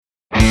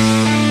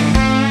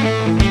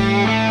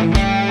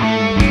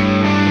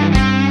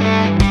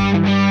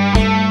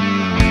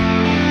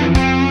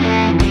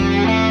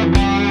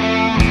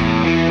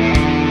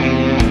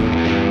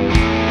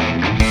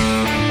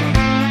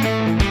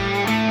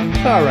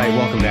All right,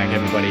 welcome back,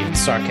 everybody.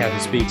 Sarcasm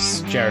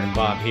Speaks, Jared and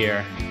Bob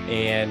here.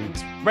 And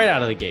right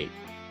out of the gate,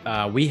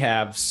 we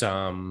have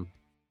some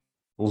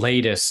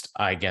latest,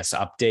 I guess,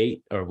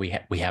 update, or we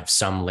have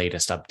some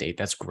latest update.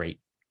 That's great,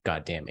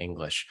 goddamn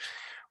English.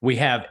 We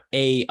have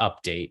a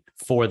update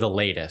for the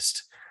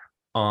latest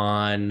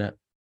on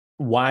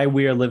why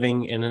we are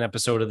living in an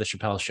episode of The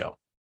Chappelle Show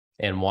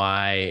and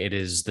why it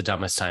is the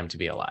dumbest time to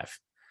be alive.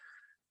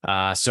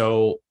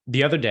 So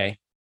the other day,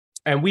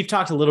 and we've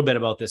talked a little bit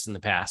about this in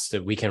the past,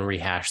 that we can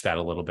rehash that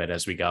a little bit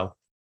as we go.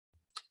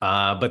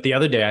 But the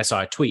other day I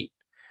saw a tweet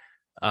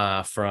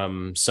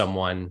from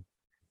someone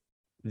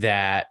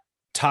that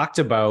talked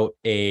about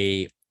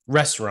a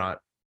restaurant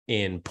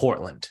in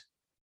Portland.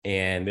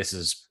 And this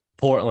is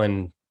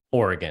Portland,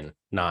 Oregon,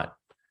 not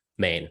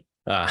Maine.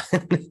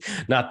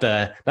 Not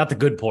the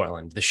good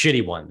Portland, the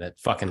shitty one that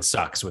fucking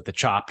sucks with the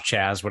chop,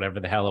 Chaz, whatever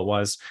the hell it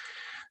was.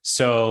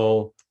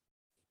 So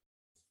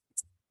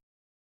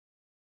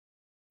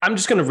I'm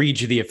just going to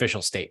read you the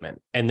official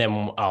statement, and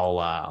then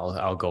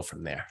I'll go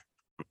from there.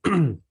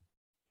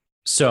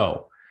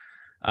 So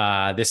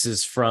this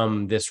is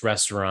from this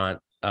restaurant.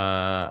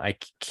 They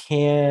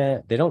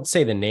don't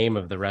say the name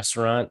of the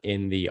restaurant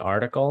in the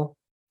article,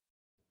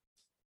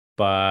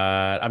 but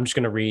I'm just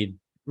going to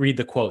read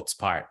the quotes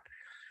part.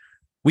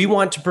 We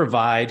want to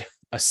provide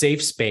a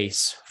safe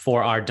space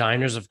for our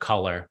diners of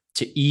color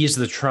to ease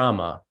the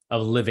trauma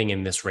of living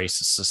in this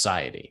racist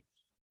society.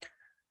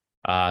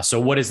 So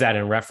what is that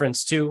in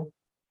reference to?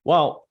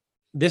 Well,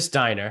 this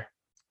diner,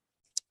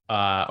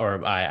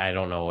 or I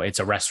don't know, it's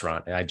a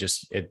restaurant.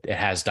 It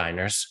has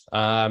diners,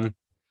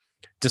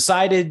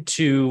 decided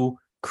to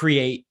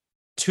create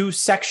two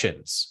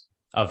sections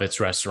of its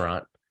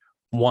restaurant,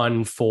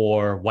 one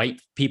for white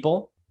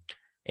people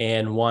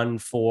and one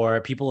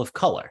for people of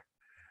color.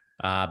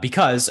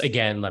 Because,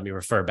 again, let me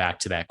refer back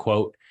to that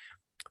quote.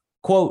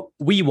 Quote,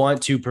 we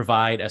want to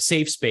provide a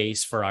safe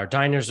space for our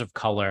diners of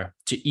color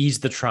to ease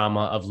the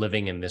trauma of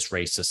living in this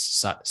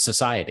racist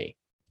society.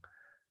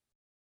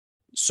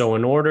 So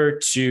in order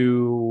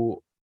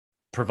to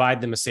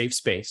provide them a safe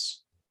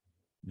space,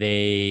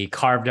 they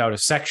carved out a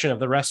section of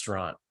the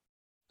restaurant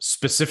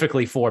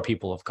specifically for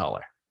people of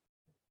color.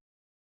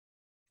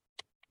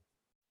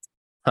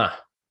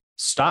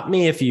 Stop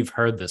me if you've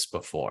heard this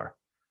before.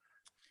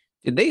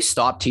 Did they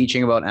stop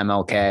teaching about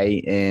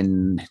MLK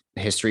in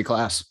history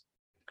class?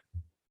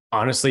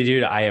 Honestly,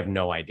 dude, I have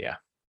no idea.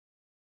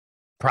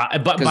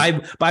 But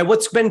by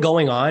what's been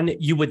going on,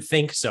 you would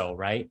think so,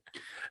 right?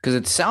 Because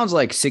it sounds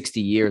like 60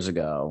 years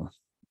ago,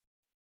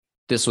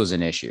 this was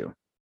an issue.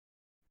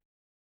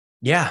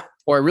 Yeah.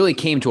 Or it really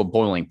came to a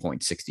boiling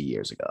point 60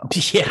 years ago.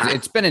 Yeah.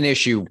 It's been an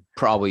issue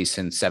probably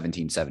since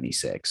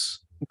 1776.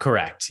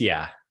 Correct.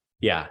 Yeah.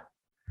 Yeah.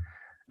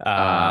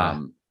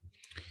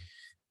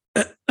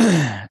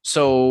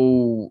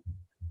 So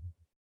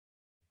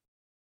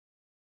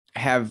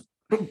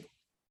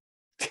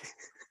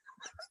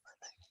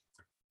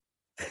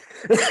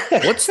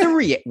what's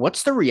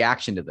the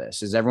reaction to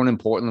this? Is everyone in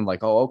Portland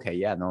like, oh, okay,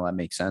 yeah, no, that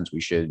makes sense. We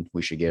should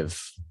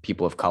give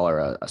people of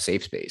color a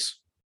safe space?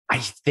 I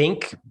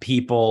think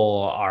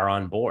people are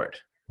on board.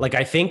 Like,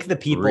 I think the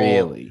people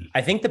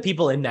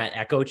in that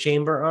echo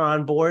chamber are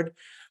on board,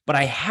 but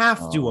I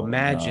have to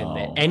imagine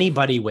that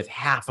anybody with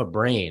half a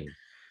brain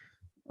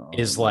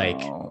is like,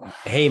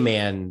 hey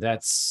man,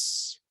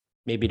 that's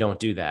maybe don't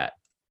do that.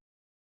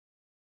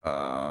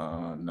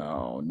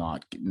 No,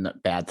 not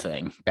bad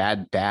thing.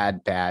 Bad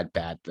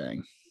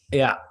thing.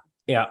 Yeah.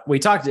 We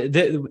talked.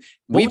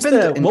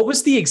 What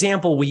was the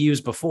example we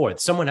used before?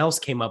 Someone else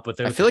came up with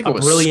I feel like it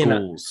was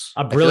schools.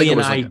 A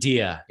brilliant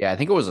idea. Yeah, I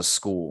think it was a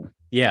school.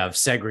 Yeah, of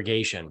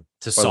segregation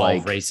to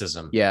solve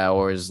racism. Yeah,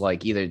 or is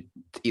like either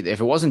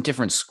if it wasn't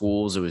different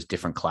schools, it was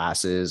different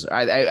classes.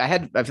 I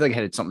feel like it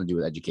had something to do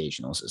with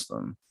educational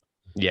system.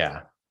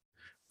 Yeah.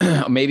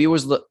 Maybe it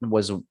was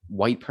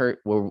white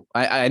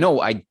I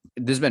know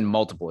there's been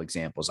multiple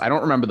examples. I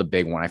don't remember the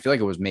big one. I feel like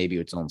it was maybe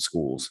its own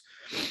schools,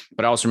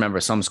 but I also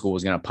remember some school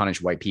was going to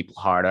punish white people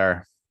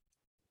harder.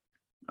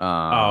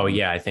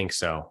 Yeah, I think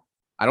so.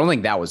 I don't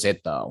think that was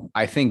it though.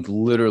 I think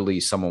literally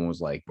someone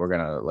was like, we're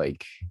going to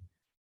like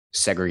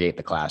segregate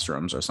the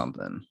classrooms or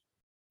something.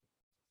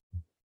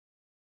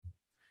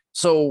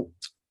 So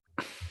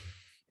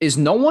is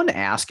no one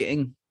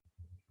asking,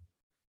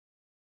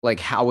 like,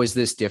 how is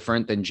this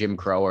different than Jim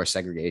Crow or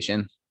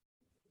segregation?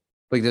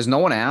 Like, does no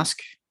one ask?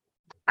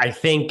 I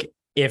think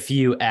if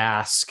you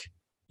ask,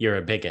 you're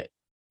a bigot,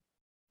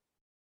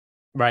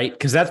 right?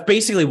 Because that's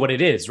basically what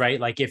it is, right?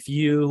 Like, if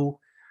you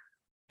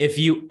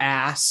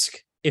ask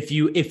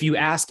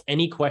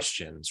any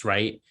questions,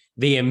 right,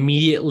 they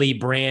immediately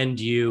brand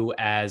you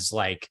as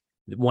like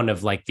one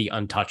of like the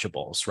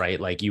untouchables, right?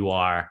 Like you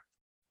are,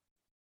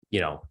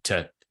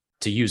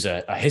 to use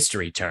a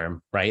history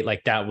term, right?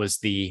 Like that was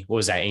what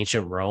was that,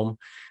 ancient Rome,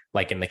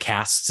 like in the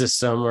caste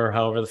system or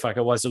however the fuck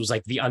it was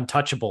like the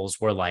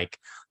untouchables were like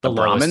the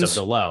lowest Brahmins? Of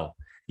the low.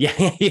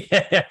 Yeah.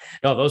 Yeah.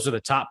 No, those are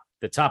the top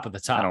of the top.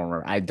 I don't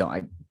remember. I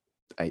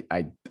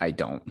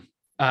don't.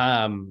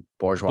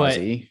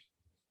 Bourgeoisie.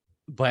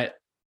 But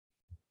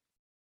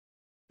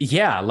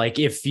Yeah, like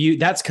if you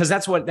that's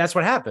what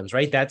happens,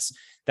 right? That's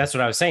what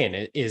I was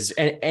saying is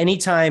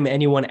anytime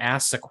anyone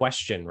asks a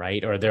question,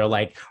 right? Or they're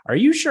like, "Are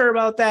you sure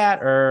about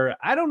that?" Or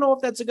 "I don't know if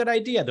that's a good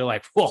idea." They're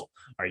like, "Well,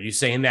 are you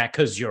saying that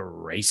because you're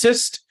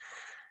racist?"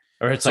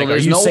 Or it's So like, "Are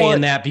there's you no saying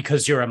one. that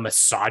because you're a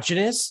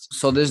misogynist?"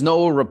 So there's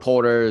no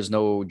reporters,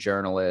 no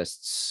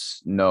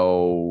journalists,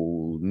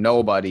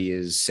 nobody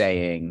is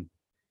saying,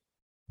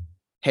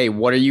 "Hey,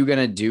 what are you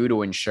gonna do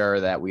to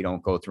ensure that we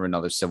don't go through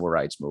another civil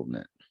rights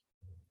movement?"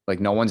 Like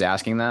no one's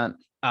asking that.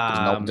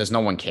 Um, Does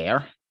no one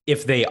care?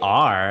 if they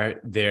are,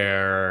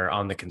 they're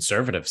on the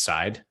conservative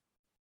side.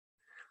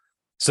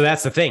 So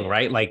that's the thing,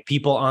 right? Like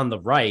people on the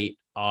right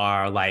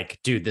are like,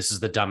 dude, this is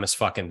the dumbest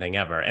fucking thing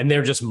ever. And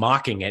they're just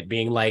mocking it,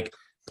 being like,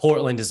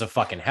 Portland is a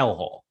fucking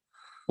hellhole.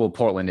 Well,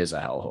 Portland is a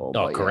hellhole.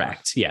 Oh, But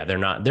correct. Yeah, they're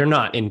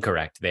not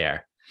incorrect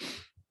there. I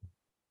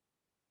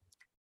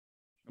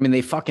mean,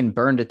 they fucking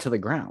burned it to the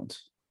ground.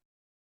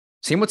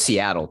 Same with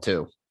Seattle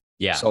too.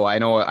 Yeah. So I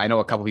know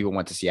a couple people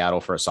went to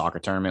Seattle for a soccer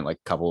tournament, like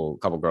a couple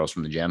girls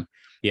from the gym.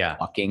 Yeah.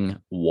 Fucking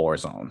war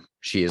zone.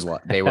 She is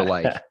like they were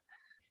like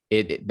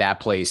that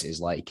place is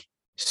like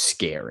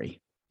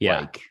scary.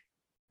 Yeah. Like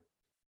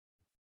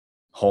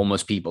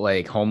homeless people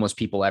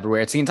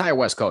everywhere. It's the entire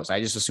West Coast.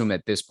 I just assume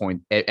at this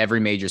point, every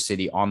major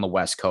city on the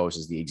West Coast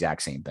is the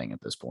exact same thing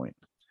at this point.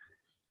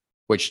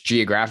 Which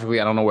geographically,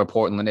 I don't know where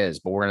Portland is,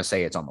 but we're gonna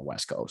say it's on the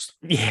West Coast.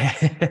 Yeah.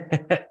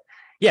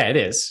 Yeah, it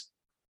is.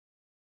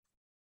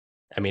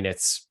 I mean,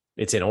 it's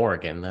in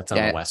Oregon. That's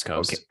on the West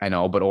Coast. Okay, I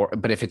know,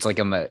 but if it's like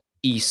on the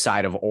east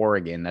side of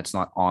Oregon, that's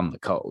not on the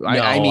coast. No,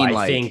 I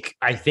mean,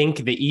 I think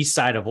the east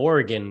side of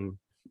Oregon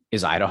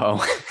is Idaho.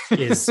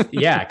 Is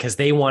because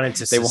they wanted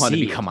to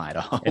become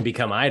Idaho and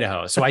become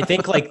Idaho. So I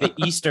think like the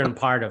eastern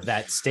part of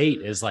that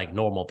state is like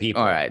normal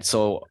people. All right,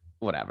 so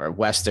whatever,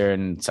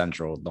 Western,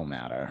 Central don't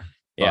matter.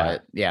 Yeah,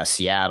 but yeah,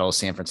 Seattle,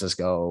 San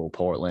Francisco,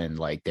 Portland,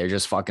 like they're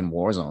just fucking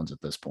war zones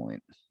at this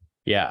point.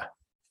 Yeah.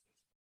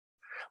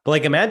 But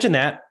like imagine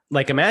that.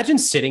 Like imagine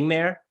sitting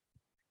there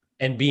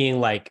and being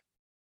like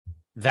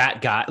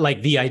that guy,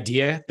 like the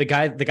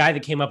guy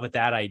that came up with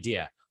that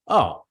idea.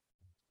 Oh,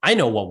 I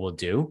know what we'll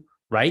do,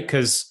 right?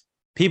 Because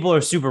people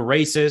are super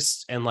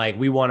racist and like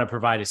we want to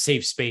provide a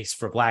safe space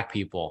for Black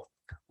people.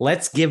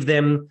 Let's give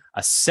them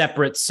a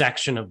separate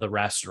section of the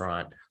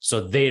restaurant so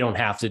they don't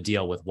have to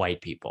deal with white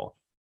people.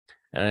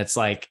 And it's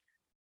like,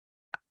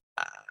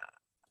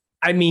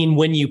 I mean,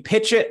 when you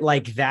pitch it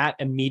like that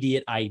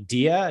immediate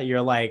idea,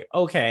 you're like,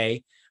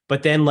 okay.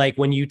 But then, like,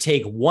 when you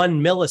take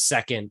 1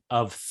 millisecond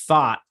of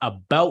thought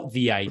about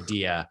the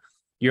idea,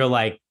 you're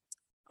like,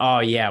 oh,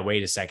 yeah,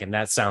 wait a second.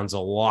 That sounds a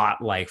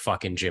lot like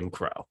fucking Jim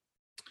Crow.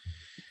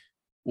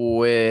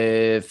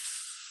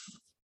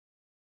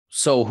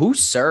 So who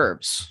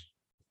serves?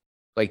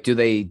 Like, do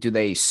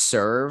they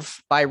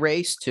serve by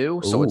race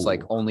too? So it's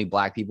like only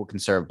Black people can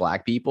serve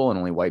Black people and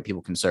only white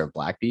people can serve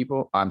Black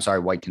people. I'm sorry,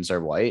 white can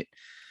serve white.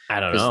 I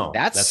don't know.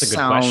 That's a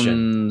good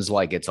question. Sounds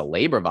like it's a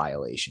labor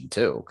violation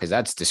too, because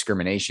that's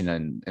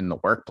discrimination in the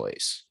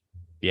workplace.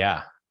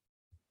 Yeah.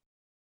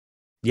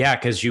 Yeah,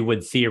 because you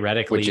would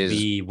theoretically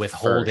be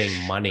withholding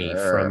money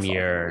from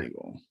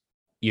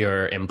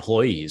your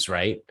employees,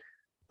 right?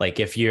 Like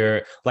if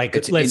you're like,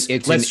 let's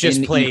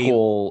play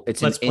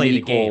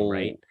the game,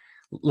 right?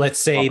 Let's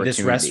say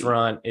this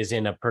restaurant is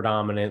in a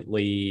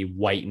predominantly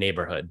white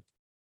neighborhood.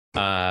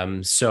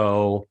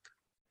 So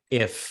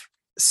if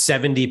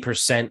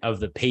 70% of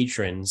the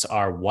patrons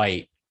are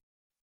white,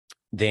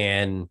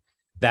 then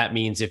that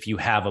means if you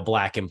have a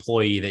Black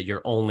employee that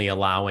you're only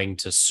allowing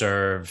to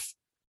serve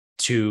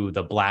to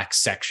the Black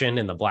section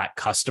and the Black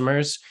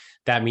customers,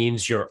 that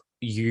means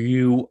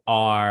you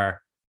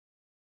are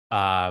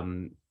I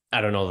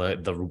don't know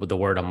the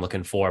word I'm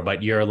looking for,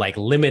 but you're like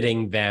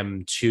limiting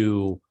them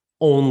to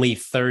only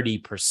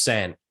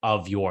 30%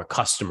 of your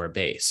customer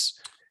base.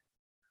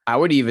 I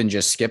would even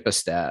just skip a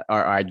step,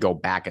 or I'd go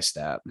back a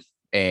step,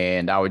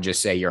 and I would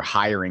just say you're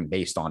hiring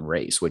based on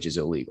race, which is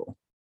illegal.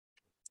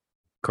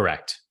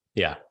 Correct.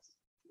 Yeah.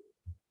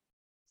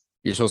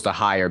 You're supposed to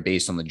hire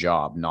based on the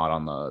job, not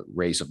on the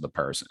race of the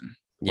person,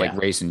 like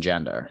race and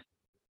gender,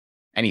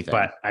 anything.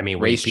 But I mean,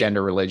 race,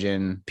 gender,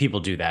 religion.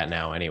 People do that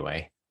now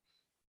anyway.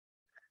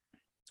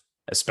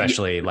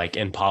 Especially like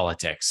in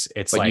politics.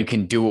 It's like you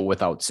can do it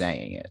without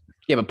saying it.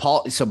 Yeah,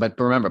 but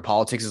remember,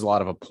 politics is a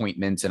lot of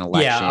appointments and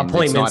elections. Yeah,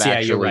 appointments. Yeah,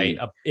 you're right.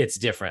 It's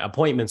different.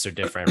 Appointments are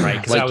different,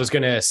 right? Because I was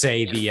gonna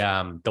say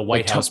the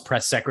White House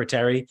press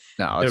secretary.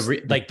 No,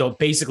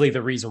 basically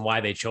the reason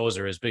why they chose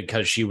her is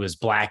because she was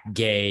Black,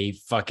 gay,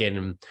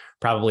 fucking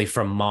probably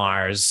from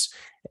Mars,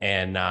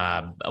 and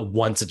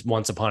once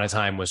upon a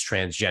time was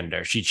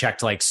transgender. She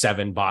checked like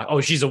 7 boxes.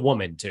 Oh, she's a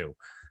woman too.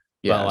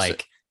 Yeah, but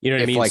like. You know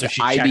what I mean? Like so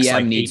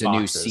IBM needs a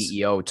new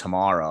CEO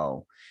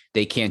tomorrow,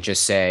 they can't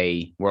just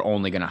say we're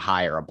only going to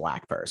hire a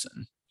Black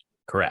person.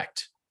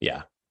 Correct.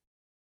 Yeah.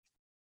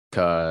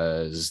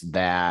 Because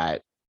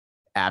that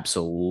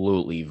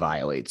absolutely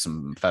violates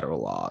some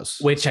federal laws.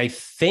 Which I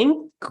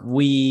think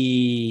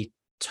we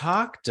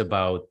talked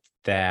about,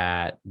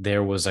 that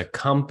there was a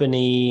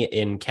company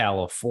in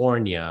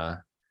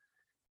California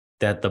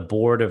that the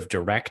board of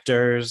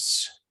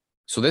directors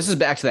So this is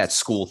back to that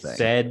school thing.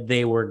 said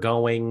they were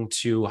going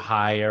to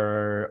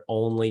hire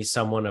only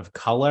someone of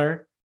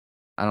color.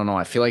 I don't know.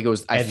 I feel like it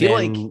was. I And feel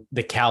then like.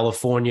 the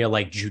California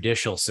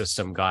judicial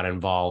system got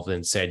involved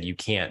and said you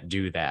can't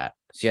do that.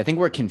 See, I think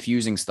we're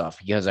confusing stuff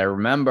because I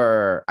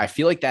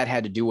feel like that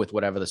had to do with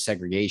whatever the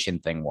segregation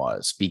thing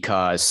was,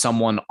 because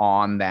someone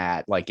on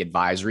that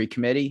advisory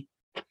committee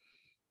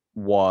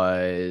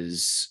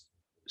was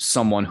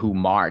someone who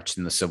marched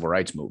in the civil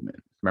rights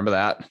movement. Remember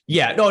that?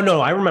 Yeah, no,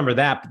 I remember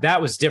that.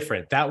 That was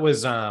different. That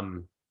was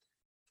the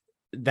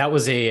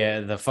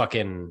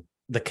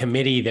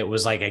committee that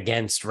was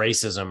against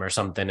racism or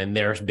something, and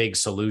their big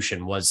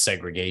solution was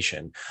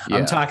segregation. Yeah.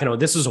 I'm talking about,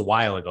 this was a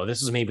while ago.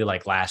 This was maybe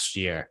last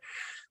year.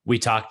 We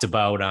talked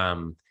about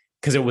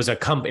because it was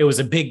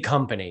a big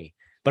company,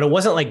 but it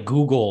wasn't like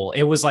Google.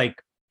 It was a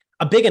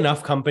big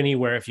enough company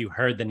where if you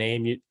heard the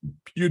name,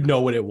 you'd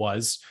know what it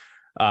was.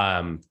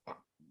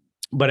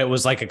 But it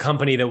was a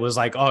company that was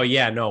oh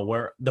yeah,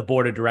 no, the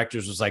board of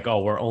directors was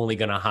oh, we're only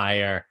going to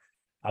hire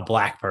a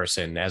black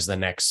person as the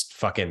next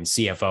fucking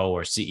CFO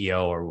or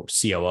CEO or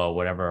COO,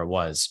 whatever it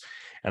was.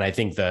 And I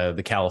think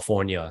the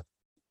California,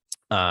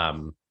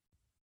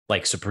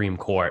 Supreme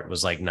Court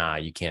was nah,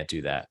 you can't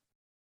do that.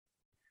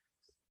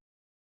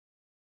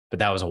 But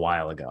that was a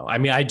while ago. I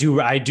mean, I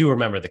do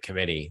remember the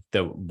committee,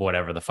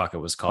 whatever the fuck it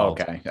was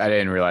called. Okay, I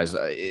didn't realize.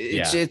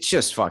 It's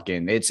just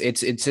fucking. It's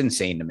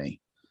insane to me.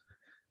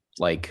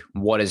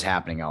 What is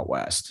happening out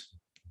west?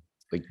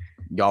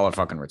 Y'all are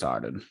fucking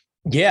retarded.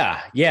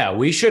 Yeah.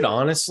 We should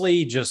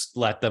honestly just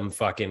let them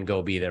fucking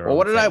go be their own.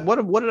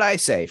 What did I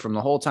say from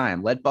the whole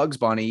time? Let Bugs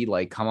Bunny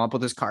come up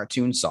with his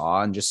cartoon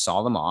saw and just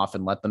saw them off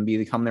and let them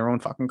become their own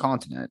fucking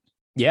continent.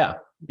 Yeah.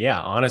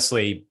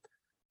 Honestly,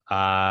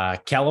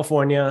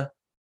 California,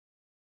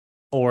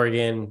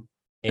 Oregon,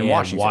 and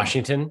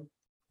Washington.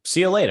 See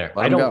you later.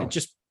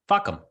 Just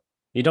fuck them.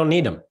 You don't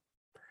need them.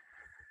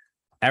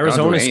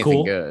 Arizona's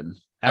cool. Good.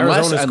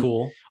 Arizona's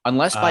cool.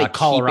 Unless by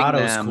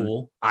Colorado's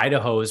cool.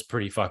 Idaho is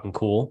pretty fucking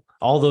cool.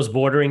 All those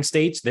bordering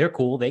states, they're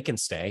cool. They can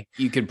stay.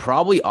 You could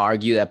probably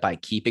argue that by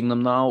keeping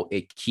them, though,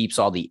 it keeps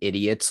all the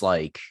idiots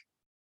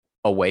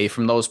away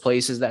from those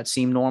places that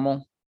seem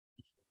normal.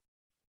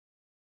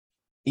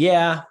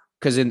 Yeah.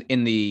 Because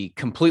in the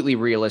completely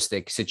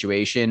realistic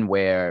situation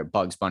where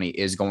Bugs Bunny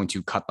is going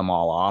to cut them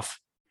all off,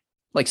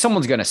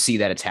 someone's going to see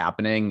that it's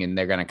happening and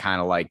they're going to kind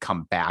of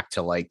come back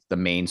to the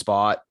main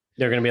spot.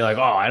 They're going to be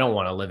oh, I don't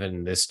want to live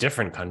in this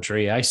different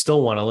country. I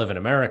still want to live in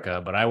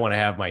America, but I want to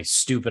have my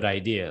stupid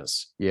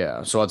ideas.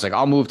 Yeah. So it's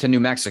I'll move to New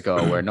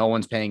Mexico where no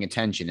one's paying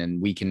attention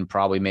and we can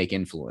probably make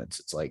influence.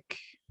 It's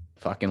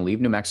fucking leave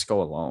New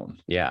Mexico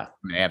alone. Yeah.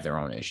 They have their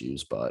own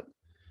issues, but.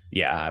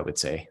 Yeah, I would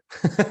say.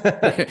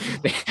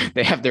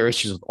 they have their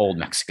issues with old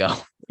Mexico.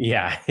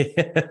 Yeah.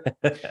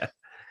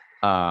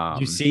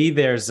 You see,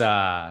 there's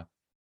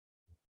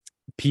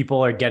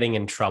people are getting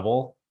in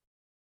trouble.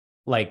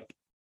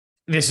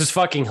 This is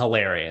fucking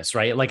hilarious,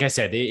 right? Like I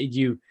said,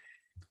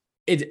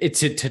 it's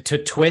to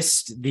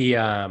twist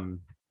the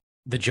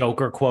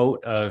Joker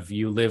quote of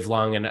you live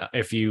long enough,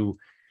 if you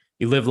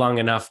live long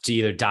enough to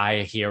either die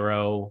a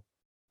hero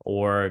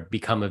or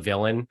become a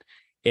villain.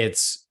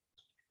 It's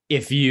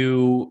if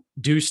you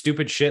do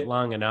stupid shit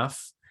long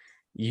enough,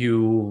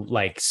 you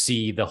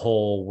see the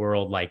whole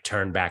world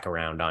turn back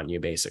around on you,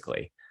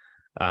 basically.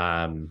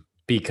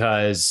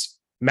 Because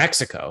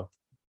Mexico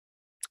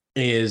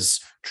is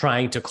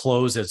trying to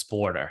close its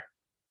border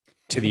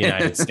to the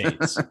United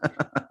States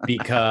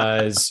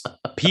because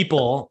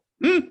people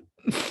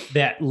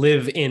that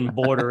live in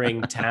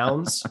bordering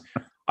towns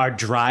are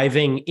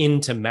driving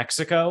into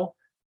Mexico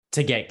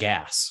to get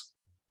gas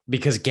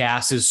because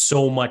gas is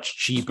so much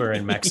cheaper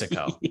in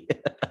Mexico.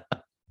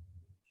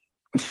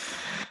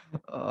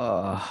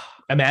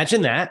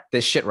 Imagine that.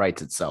 This shit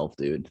writes itself,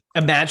 dude.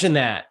 Imagine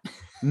that.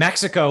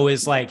 Mexico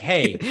is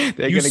hey,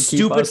 you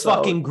stupid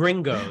fucking out.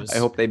 Gringos. I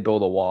hope they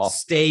build a wall.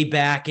 Stay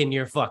back in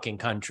your fucking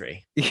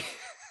country.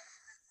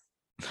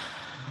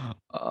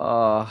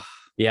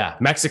 Yeah,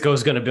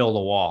 Mexico's going to build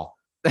a wall.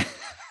 They're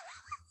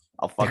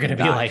going to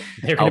be like,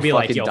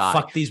 yo, die.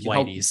 Fuck these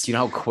whiteys. Do you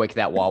know how quick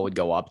that wall would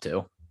go up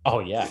to? Oh,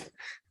 yeah.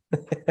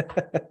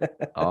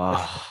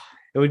 It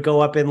would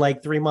go up in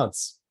 3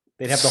 months.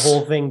 They'd have the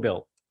whole thing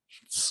built.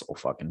 So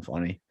fucking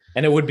funny.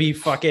 And it would be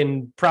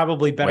fucking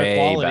probably better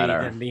quality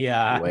than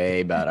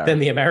way better than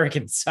the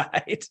American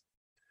side.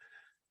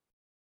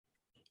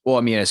 Well,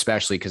 I mean,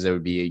 especially because there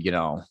would be,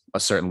 a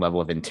certain level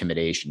of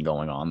intimidation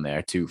going on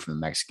there too from the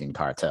Mexican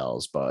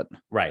cartels. But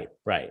right.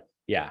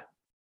 Yeah.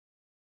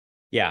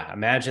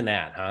 Imagine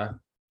that, huh?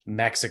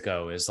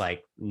 Mexico is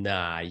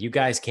nah, you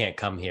guys can't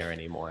come here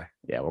anymore.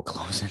 Yeah, we're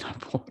closing our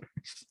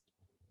borders.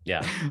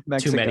 Yeah.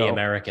 Mexico, too many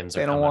Americans.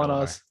 They don't want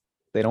us.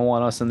 They don't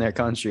want us in their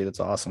country. That's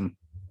awesome.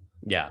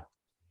 Yeah.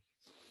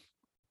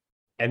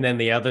 And then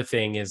the other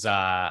thing is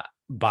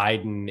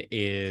Biden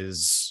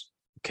is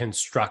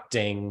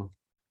constructing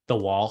the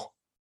wall.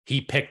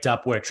 He picked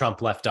up where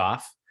Trump left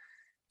off.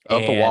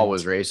 The wall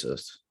was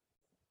racist.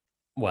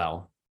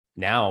 Well,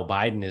 Now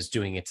Biden is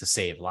doing it to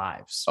save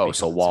lives. Oh, because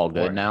so it's wall good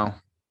important. now?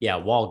 Yeah,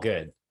 wall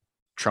good.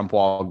 Trump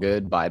wall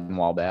good, Biden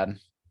wall bad?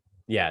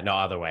 Yeah, no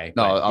other way.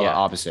 No, but yeah,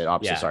 opposite.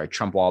 yeah, Sorry.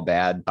 Trump wall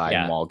bad, Biden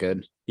Yeah. wall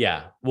good.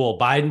 yeah. Well,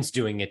 Biden's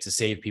doing it to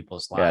save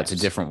people's lives. Yeah, it's a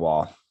different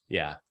wall.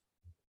 Yeah,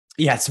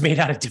 yeah. It's made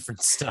out of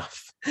different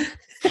stuff.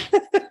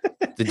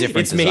 The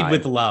difference It's made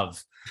with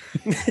love.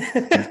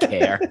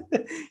 care.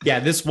 Yeah,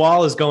 this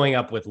wall is going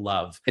up with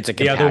love. It's a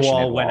The other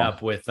compassionate wall went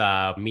up with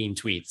mean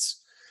tweets.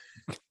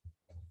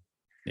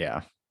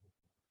 Yeah.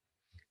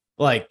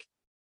 Like,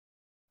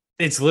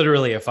 it's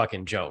literally a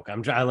fucking joke.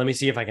 I'm trying. Let me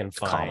see if I can It's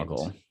find.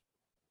 comical.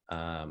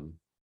 Let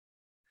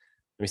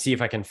me see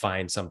if I can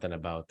find something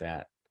about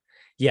that.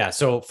 Yeah.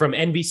 So from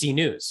NBC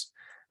News,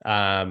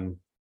 Biden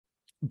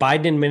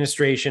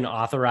administration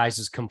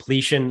authorizes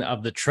completion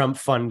of the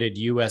Trump-funded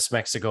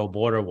U.S.-Mexico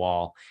border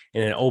wall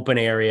in an open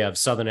area of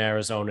southern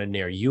Arizona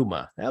near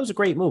Yuma. That was a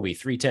great movie,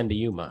 3:10 to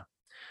Yuma,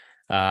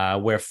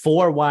 where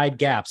 4 wide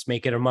gaps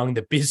make it among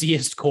the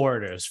busiest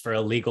corridors for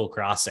illegal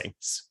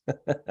crossings.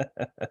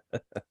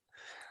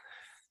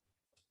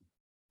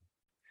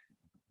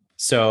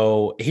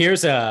 So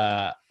here's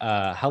how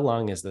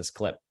long is this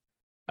clip?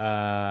 We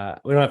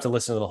don't have to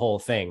listen to the whole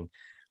thing,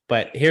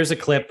 but here's a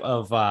clip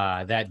of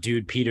that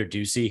dude, Peter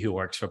Doocy, who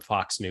works for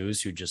Fox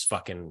News, who just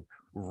fucking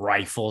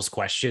rifles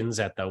questions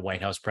at the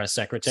White House press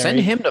secretary. Send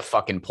him to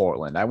fucking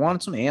Portland. I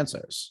want some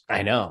answers.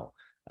 I know.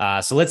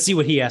 So let's see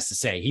what he has to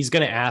say. He's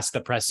going to ask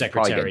the press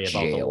secretary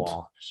about the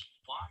wall.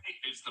 Why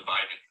is the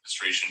Biden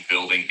administration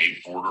building a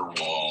border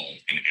wall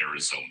in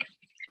Arizona?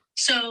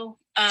 So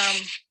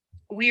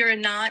we're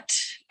not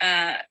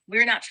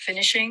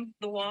finishing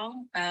the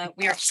wall.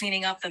 We are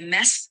cleaning up the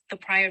mess the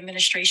prior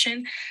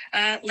administration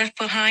left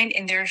behind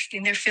in their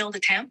failed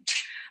attempt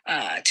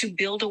to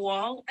build a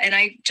wall. And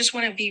I just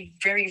want to be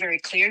very, very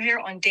clear here.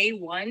 On day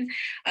one,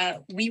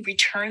 we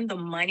returned the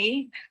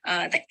money,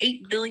 the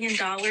 $8 billion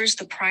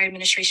the prior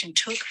administration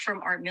took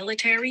from our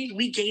military.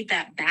 We gave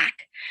that back.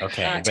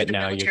 Okay, but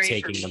now you're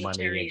taking the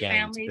money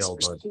again to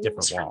build a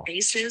different wall.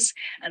 Bases.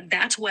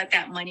 That's what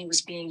that money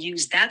was being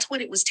used. That's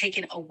what it was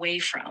taken away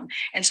from.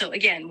 And so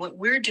again, what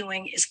we're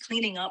doing is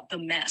cleaning up the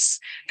mess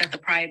that the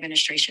prior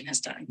administration has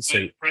done.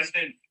 So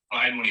President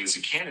Biden, when he was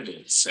a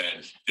candidate,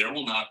 said there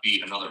will not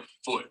be another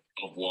foot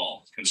of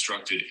wall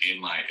constructed in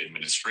my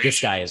administration.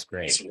 This guy is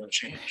great. So what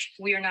changed?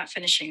 We are not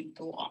finishing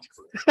the wall.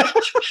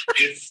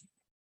 If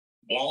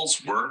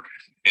walls work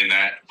in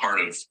that part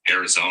of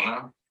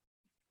Arizona,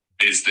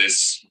 is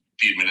this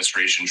the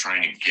administration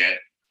trying to get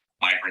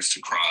migrants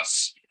to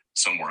cross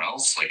somewhere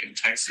else, like in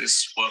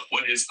Texas?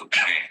 What is the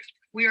plan?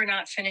 We are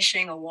not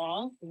finishing a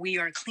wall. We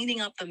are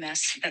cleaning up the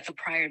mess that the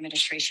prior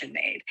administration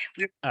made.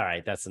 All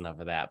right, that's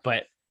enough of that.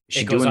 But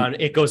it goes on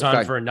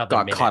for another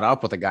minute. Got caught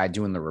up with a guy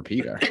doing the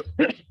repeater.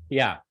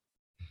 Yeah.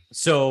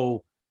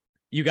 So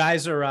you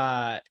guys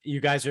are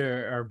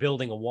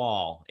building a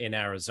wall in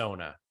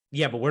Arizona.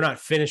 Yeah, but we're not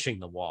finishing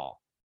the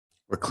wall.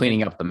 We're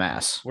cleaning up the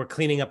mess. We're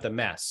cleaning up the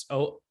mess.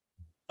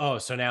 Oh,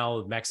 so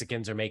now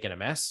Mexicans are making a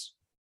mess?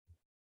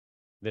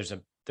 There's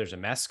a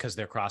mess because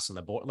they're crossing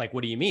the border. Like,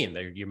 what do you mean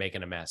you're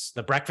making a mess?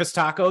 The breakfast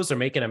tacos are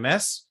making a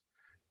mess?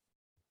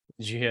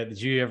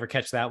 Did you ever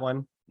catch that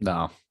one?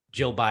 No.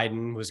 Jill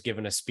Biden was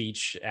giving a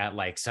speech at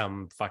like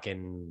some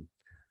fucking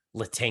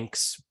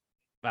Latinx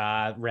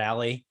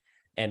rally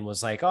and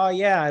was like, oh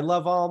yeah, I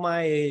love all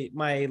my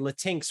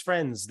Latinx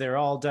friends. They're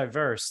all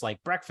diverse,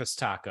 like breakfast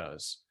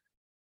tacos.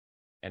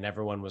 And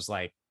everyone was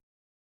like,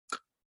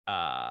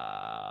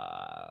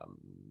 I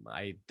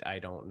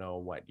don't know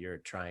what you're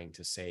trying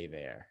to say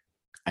there.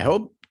 I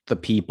hope the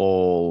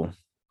people.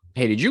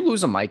 Hey, did you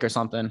lose a mic or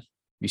something?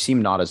 You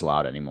seem not as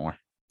loud anymore.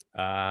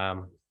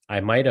 I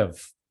might have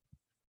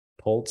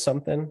pulled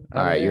something.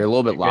 All right, you're a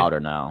little bit louder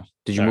now.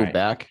 Did you move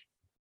back?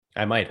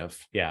 I might have.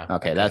 Yeah.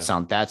 Okay, that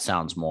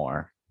sounds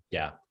more.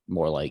 Yeah.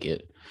 More like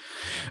it.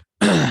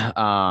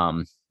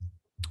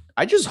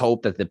 I just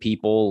hope that the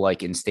people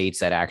like in states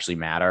that actually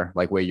matter,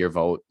 like where your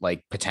vote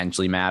like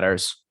potentially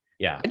matters.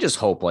 Yeah. I just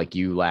hope like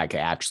you like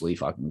actually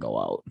fucking go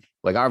out.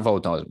 Like our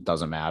vote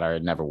doesn't matter.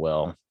 It never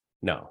will.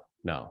 No.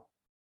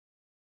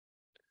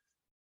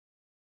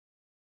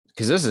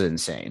 Because this is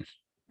insane.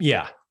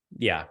 Yeah.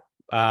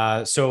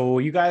 So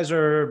you guys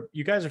are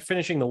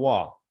finishing the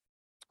wall.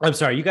 I'm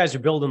sorry, you guys are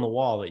building the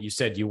wall that you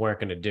said you weren't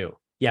going to do.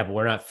 Yeah, but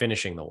we're not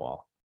finishing the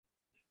wall.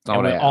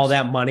 And all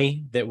that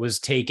money that was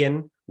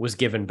taken was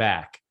given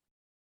back.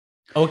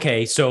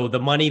 Okay, so the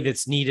money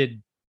that's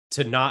needed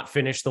to not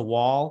finish the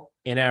wall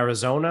in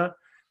Arizona,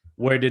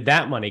 where did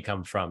that money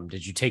come from?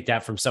 Did you take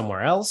that from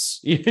somewhere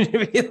else?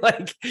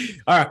 Like,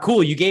 all right,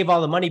 cool. You gave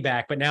all the money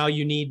back, but now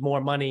you need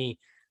more money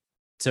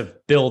to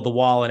build the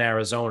wall in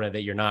Arizona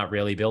that you're not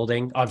really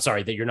building. I'm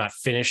sorry, that you're not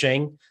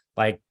finishing.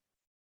 Like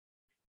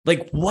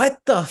what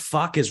the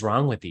fuck is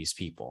wrong with these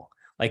people?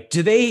 Like,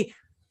 do they?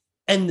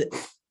 And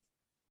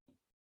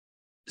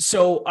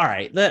so, all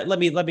right, let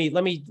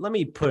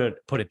me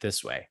put it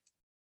this way.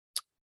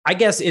 I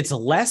guess it's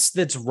less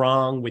that's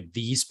wrong with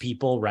these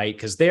people, right?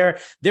 Because they're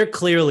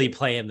clearly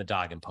playing the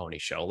dog and pony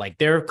show. Like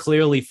they're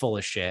clearly full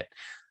of shit.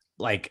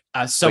 like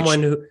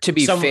someone who, to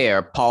be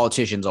fair,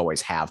 politicians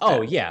always have that.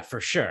 Oh yeah,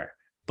 for sure.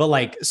 But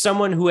like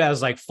someone who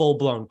has like full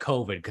blown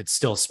COVID could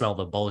still smell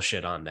the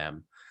bullshit on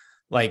them.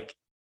 Like,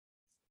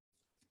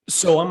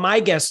 so on my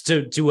guess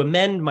to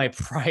amend my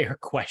prior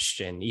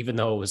question, even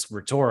though it was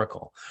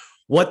rhetorical,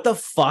 what the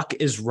fuck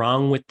is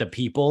wrong with the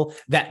people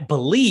that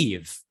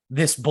believe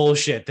this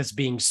bullshit that's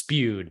being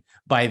spewed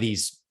by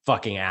these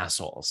fucking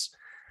assholes?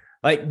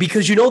 Like,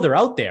 because they're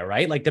out there,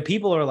 right? Like the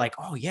people are like,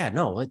 oh yeah,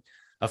 no,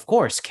 of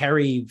course,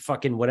 Carrie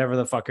fucking whatever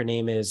the fuck her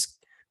name is,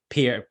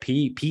 Pierce.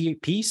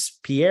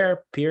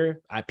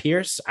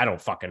 I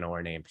don't fucking know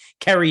her name.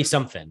 Carrie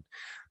something.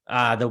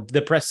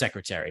 The press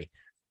secretary.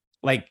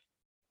 Like,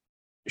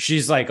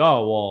 she's like,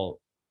 oh well,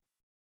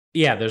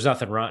 yeah, there's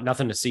nothing wrong,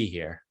 nothing to see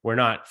here. We're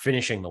not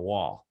finishing the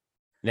wall.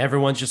 And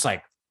everyone's just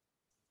like,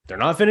 they're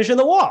not finishing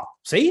the wall.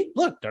 See,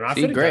 look, they're not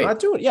finishing. They're not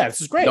doing it. Yeah,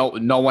 this is great.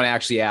 No one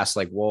actually asked,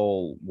 like,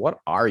 well, what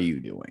are you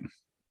doing?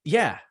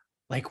 Yeah.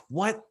 Like,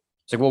 what?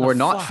 It's like, well, we're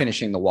not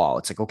finishing the wall.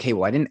 It's like, okay,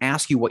 well, I didn't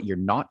ask you what you're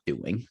not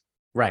doing.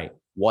 Right.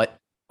 What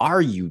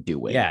are you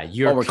doing? Yeah.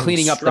 We're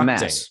cleaning up the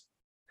mess.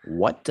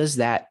 What does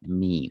that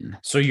mean?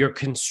 So you're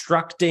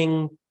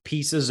constructing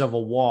pieces of a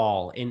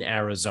wall in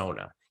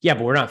Arizona. Yeah,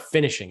 but we're not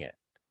finishing it.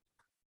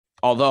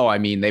 Although, I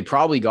mean, they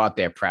probably got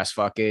their press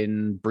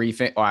fucking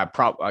briefing.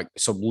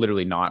 So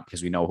literally not,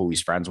 because we know who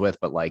he's friends with,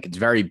 but like, it's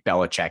very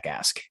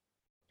Belichick-esque.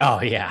 Oh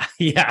yeah.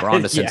 Yeah. We're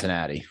on to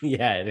Cincinnati.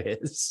 Yeah, it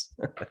is.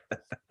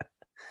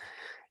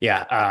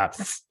 Yeah.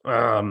 That's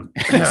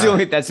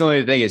the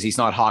only thing is he's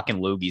not hawking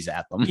loogies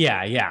at them.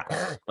 Yeah.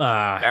 Yeah.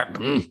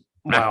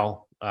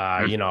 Well,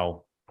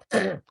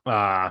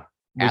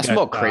 ask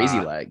about Crazy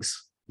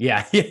Legs.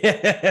 Yeah.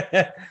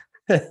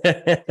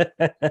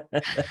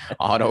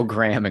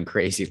 Autogram and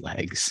Crazy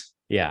Legs.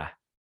 Yeah.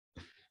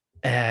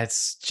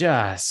 It's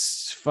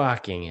just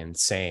fucking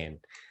insane.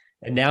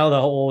 And now the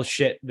whole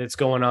shit that's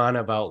going on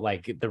about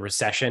like the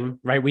recession,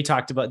 right? We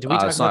talked about, did we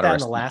talk about that in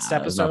the last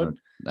episode?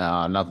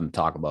 Nothing to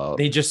talk about.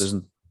 They just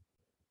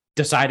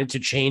decided to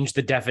change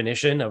the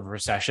definition of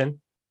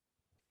recession.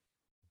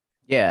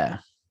 Yeah.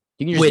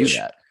 You can just do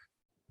that.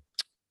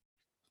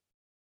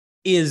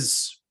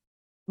 Is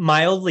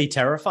mildly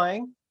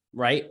terrifying,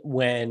 right?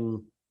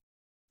 When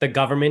the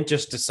government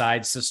just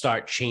decides to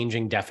start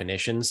changing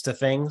definitions to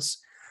things.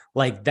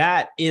 Like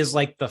that is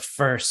like the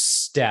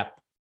first step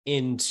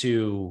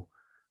into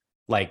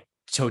like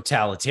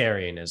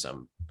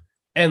totalitarianism.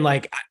 And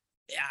like,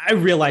 I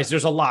realize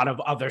there's a lot of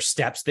other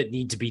steps that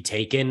need to be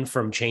taken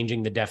from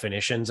changing the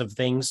definitions of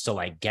things to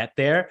like get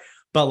there.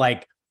 But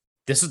like,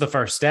 this is the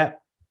first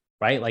step,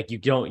 right? Like you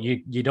don't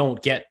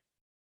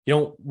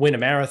win a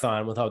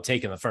marathon without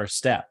taking the first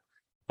step.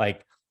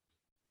 Like,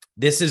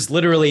 this is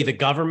literally the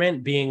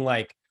government being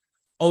like,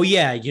 oh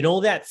yeah,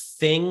 that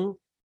thing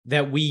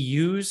that we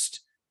used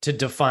to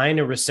define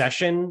a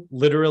recession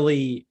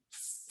literally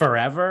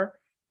forever.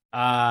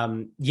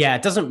 Yeah,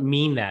 it doesn't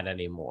mean that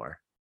anymore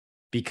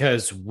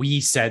because we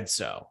said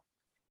so.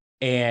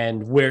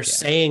 And we're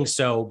saying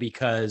so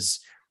because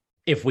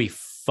if we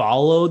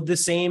followed the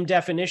same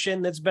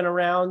definition that's been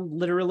around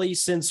literally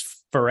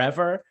since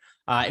forever,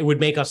 it would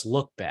make us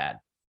look bad.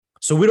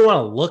 So we don't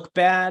want to look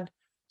bad.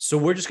 So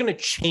we're just going to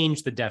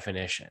change the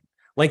definition.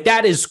 Like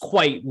that is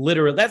quite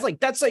literal.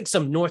 That's like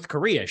some North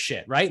Korea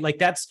shit, right? Like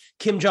that's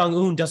Kim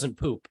Jong-un doesn't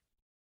poop.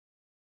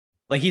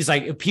 Like he's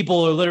like,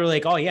 people are literally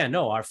like, oh yeah,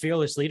 no, our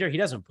fearless leader, he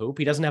doesn't poop.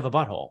 He doesn't have a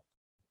butthole.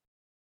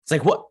 It's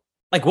like,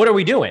 what are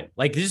we doing?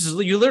 Like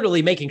you're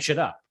literally making shit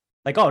up.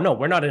 Like, oh no,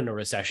 we're not in a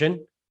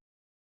recession.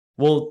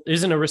 Well,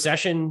 isn't a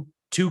recession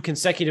 2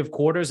 consecutive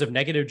quarters of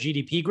negative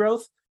GDP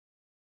growth?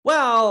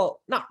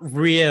 Well, not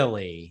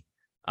really.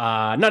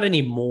 Not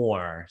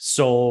anymore.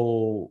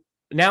 So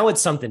now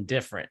it's something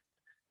different.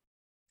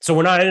 So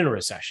we're not in a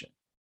recession.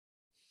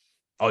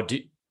 Oh, do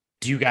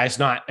you guys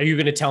not? Are you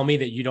going to tell me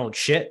that you don't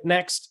shit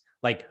next?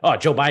 Like, oh,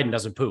 Joe Biden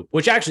doesn't poop,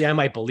 which actually I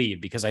might believe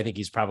because I think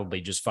he's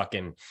probably just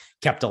fucking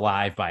kept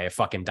alive by a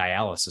fucking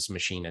dialysis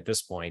machine at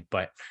this point.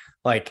 But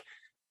like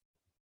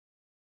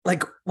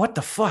what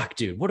the fuck,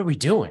 dude? What are we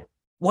doing?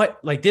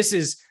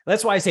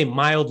 That's why I say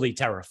mildly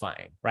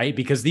terrifying, right?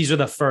 Because these are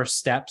the first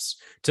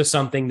steps to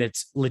something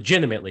that's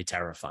legitimately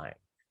terrifying.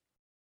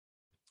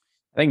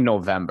 I think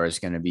November is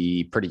going to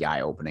be pretty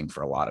eye-opening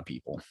for a lot of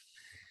people.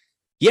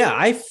 Yeah,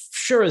 I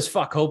sure as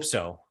fuck hope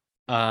so.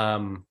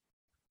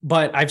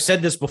 But I've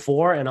said this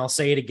before and I'll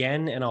say it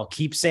again and I'll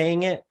keep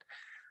saying it.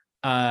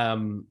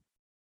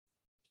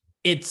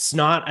 It's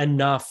not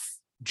enough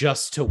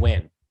just to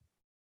win.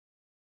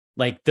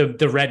 Like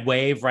the red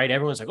wave, right?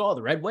 Everyone's like, oh,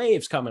 the red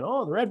wave's coming.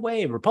 Oh, the red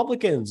wave,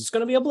 Republicans, it's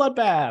going to be a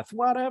bloodbath,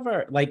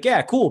 whatever. Like,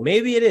 yeah, cool.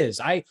 Maybe it is.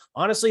 I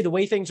honestly, the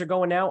way things are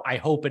going now, I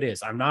hope it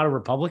is. I'm not a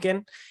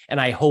Republican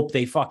and I hope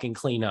they fucking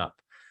clean up.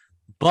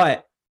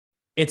 But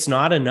it's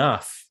not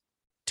enough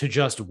to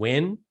just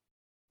win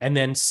and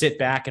then sit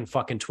back and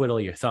fucking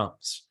twiddle your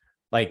thumbs.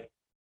 Like,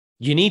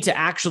 you need to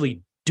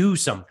actually do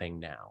something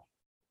now.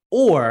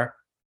 Or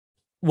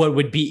what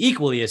would be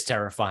equally as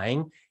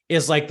terrifying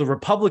is like the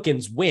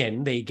Republicans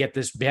win, they get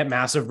this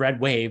massive red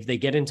wave, they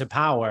get into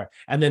power,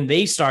 and then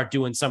they start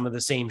doing some of the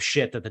same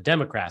shit that the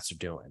Democrats are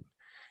doing.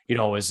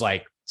 Is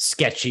like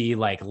sketchy,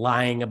 like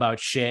lying about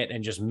shit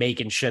and just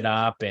making shit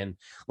up and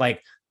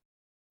like,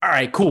 all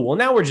right, cool. Well,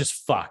 now we're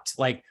just fucked.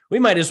 Like, we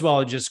might as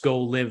well just go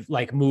live,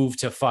 like, move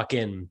to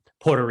fucking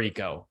Puerto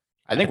Rico.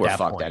 I think at we're that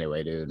fucked point.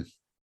 anyway, dude.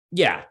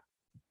 Yeah.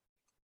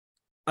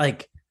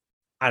 Like,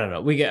 I don't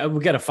know. We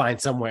got to find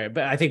somewhere,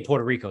 but I think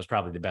Puerto Rico is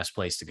probably the best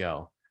place to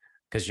go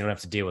because you don't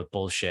have to deal with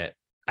bullshit.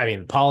 I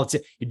mean,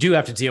 politics, you do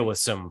have to deal with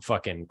some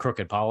fucking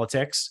crooked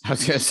politics, I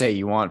was gonna say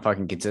you want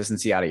fucking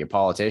consistency out of your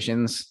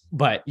politicians.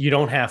 but you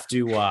don't have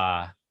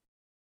to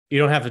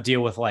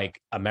deal with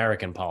like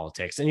American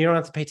politics, and you don't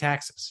have to pay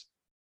taxes.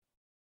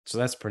 So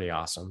that's pretty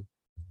awesome.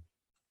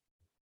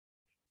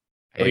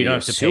 Or you don't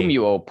have to assume pay-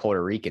 you owe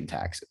Puerto Rican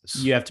taxes.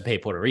 You have to pay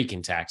Puerto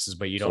Rican taxes,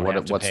 but you So don't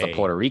have to what's pay the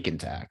Puerto Rican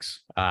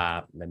tax?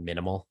 the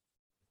minimal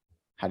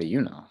How do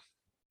you know?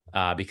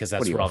 because What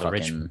that's are you, where all a the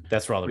rich fucking-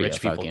 that's where all the What are you, rich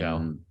a people go.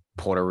 fucking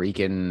Puerto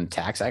Rican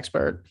tax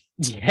expert?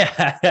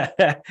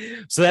 Yeah.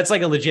 So that's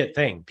like a legit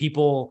thing.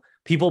 People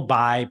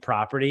buy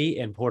property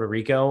in Puerto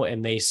Rico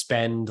and they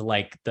spend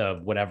like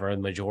the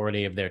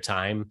majority of their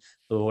time,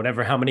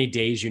 whatever, how many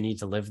days you need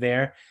to live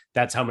there.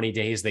 That's how many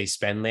days they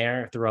spend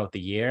there throughout the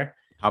year.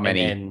 How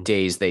many then-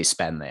 days they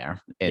spend there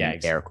in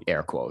Yeah,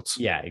 air quotes.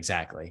 Yeah,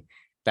 exactly.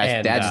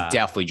 That's and,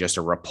 definitely just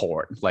a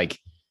report. Like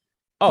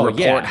Report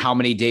report how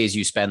many days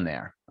you spend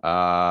there.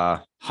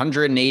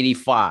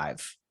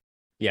 185.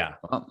 Yeah.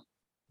 Well,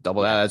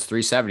 double that. That's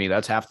 370.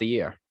 That's half the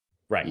year.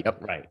 Right.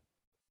 Yep. Right.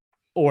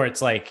 Or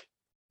it's like,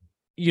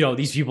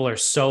 these people are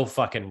so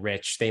fucking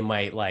rich. They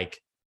might like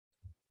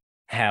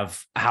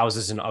have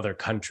houses in other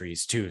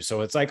countries too.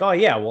 So it's like, oh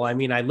yeah, well, I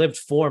mean, I lived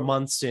 4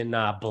 months in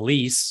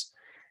Belize,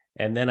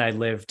 and then I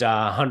lived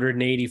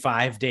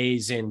 185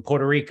 days in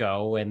Puerto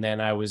Rico, and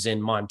then I was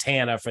in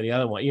Montana for the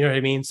other one. You know what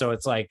I mean? So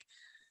it's like,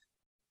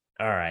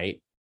 all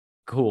right,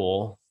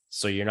 cool.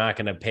 So you're not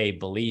going to pay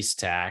Belize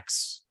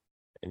tax,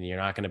 and you're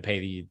not going to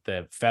pay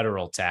the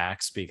federal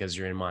tax because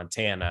you're in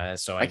Montana.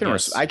 So I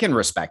can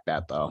respect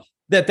that though.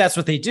 That's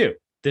what they do.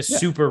 The Yeah.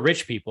 super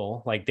rich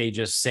people, like they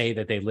just say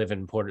that they live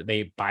in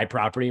they buy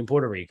property in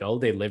Puerto Rico.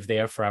 They live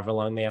there forever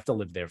long they have to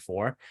live there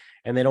for,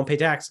 and they don't pay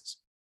taxes.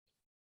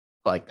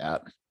 Like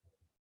that.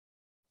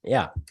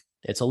 Yeah,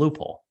 it's a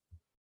loophole.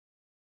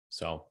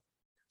 So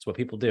it's what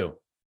people do.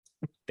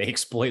 They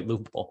exploit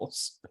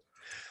loopholes.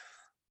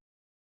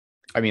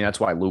 I mean, that's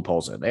why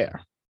loopholes are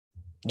there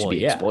to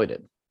be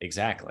exploited.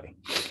 Exactly.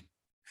 If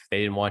they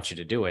didn't want you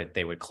to do it,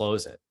 they would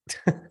close it.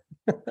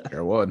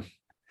 Sure would.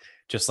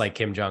 Just like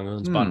Kim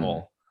Jong-un's Hmm.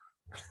 butthole.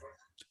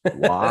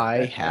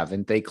 Why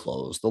haven't they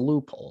closed the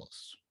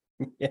loopholes?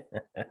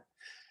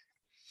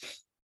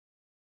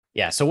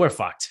 Yeah, so we're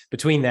fucked.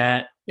 Between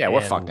that, Yeah, we're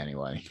and- fucked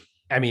anyway.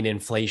 I mean,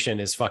 inflation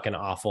is fucking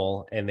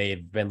awful, and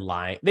they've been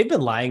lying. They've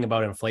been lying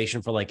about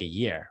inflation for like a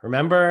year.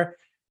 Remember,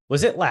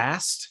 was it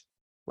last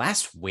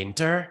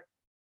winter?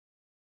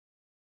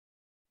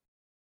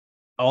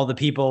 All the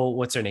people,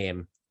 what's her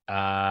name?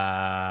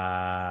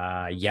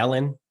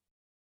 Yellen,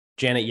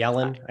 Janet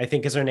Yellen, I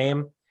think is her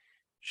name.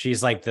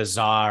 She's like the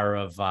czar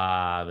of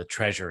the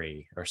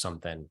treasury or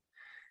something.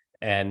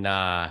 And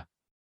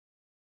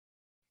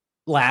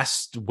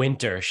last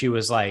winter, she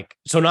was like,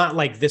 so not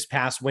like this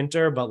past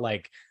winter, but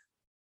like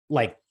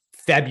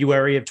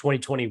February of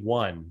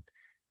 2021,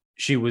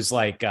 she was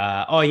like,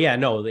 oh yeah,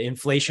 no, the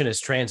inflation is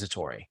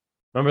transitory.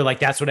 Remember, like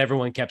that's what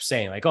everyone kept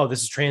saying, like, oh,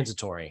 this is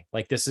transitory.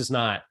 Like this is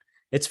not,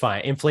 it's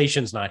fine.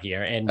 Inflation's not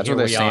here. And That's here what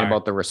they're we saying are.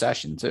 about the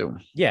recession too.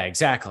 Yeah,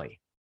 exactly.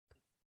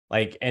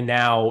 Like, and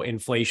now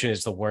inflation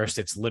is the worst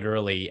it's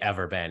literally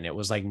ever been. It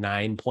was like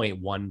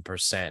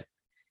 9.1%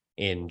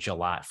 in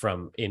July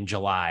from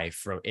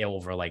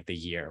over like the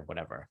year,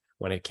 whatever,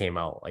 when it came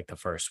out, like the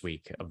first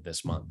week of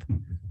this month.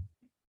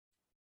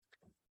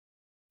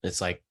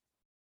 It's like,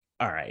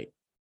 all right,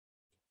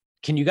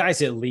 can you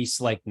guys at least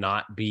like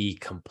not be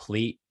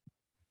complete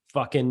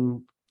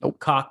fucking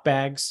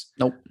cockbags?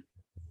 Nope.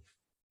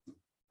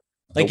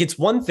 Like Nope. it's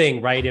one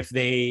thing, right? If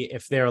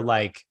they're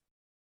like,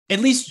 at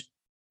least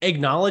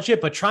acknowledge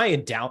it, but try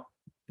and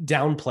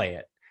downplay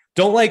it.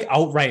 Don't like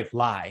outright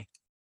lie,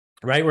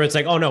 right? Where it's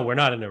like, oh no, we're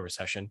not in a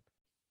recession.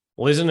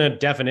 Well, isn't a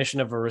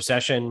definition of a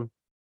recession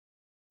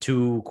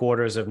 2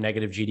 quarters of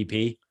negative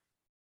GDP?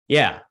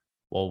 Yeah.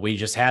 Well, we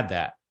just had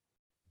that.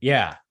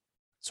 Yeah.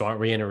 So aren't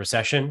we in a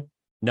recession?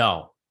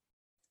 No.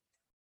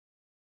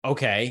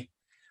 Okay.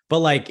 But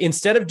like,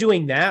 instead of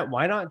doing that,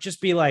 why not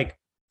just be like,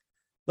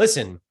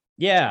 listen,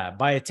 yeah,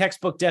 by a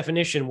textbook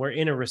definition, we're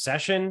in a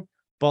recession,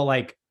 but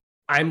like,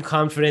 I'm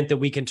confident that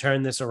we can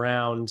turn this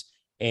around,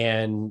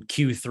 and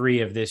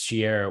Q3 of this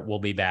year we'll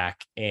be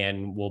back,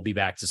 and we'll be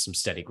back to some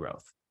steady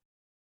growth.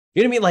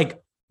 You know what I mean?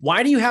 Like,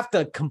 why do you have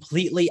to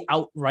completely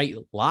outright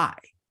lie?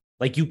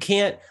 Like you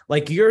can't,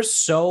 like you're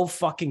so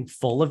fucking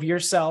full of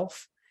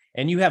yourself,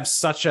 and you have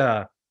such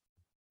a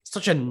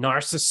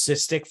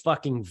narcissistic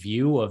fucking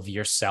view of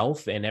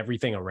yourself and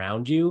everything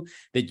around you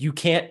that you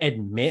can't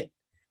admit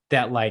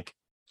that like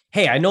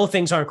hey, I know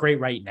things aren't great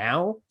right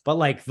now, but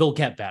like they'll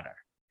get better,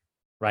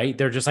 right?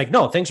 They're just like,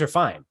 no, things are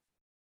fine.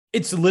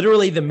 It's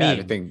literally the meme.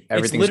 It's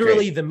everything's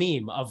literally great. the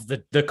meme of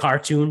the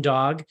cartoon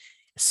dog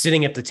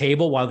sitting at the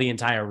table while the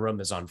entire room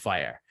is on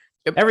fire.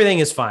 Yep. Everything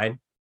is fine.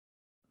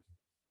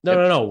 No,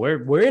 Yep. no.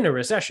 We're in a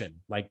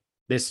recession. Like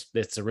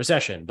it's a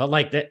recession, but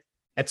like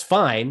that's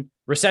fine.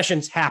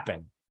 Recessions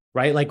happen,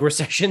 right? Like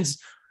recessions,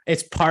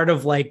 it's part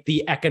of like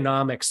the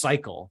economic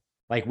cycle.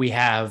 Like we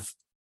have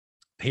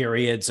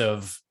periods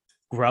of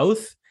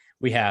growth,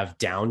 we have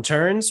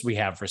downturns, we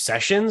have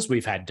recessions,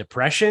 we've had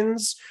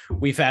depressions,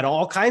 we've had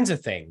all kinds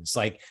of things.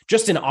 Like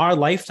just in our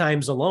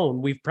lifetimes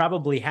alone, we've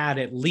probably had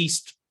at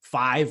least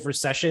 5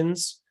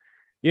 recessions.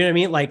 You know what I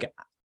mean? Like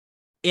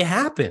it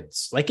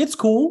happens. Like it's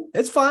cool.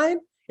 It's fine.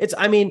 It's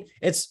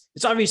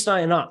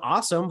obviously not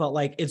awesome, but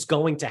like it's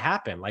going to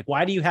happen. Like,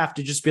 why do you have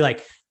to just be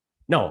like,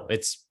 no,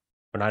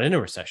 we're not in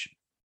a recession?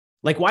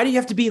 Like, why do you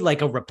have to be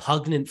like a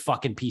repugnant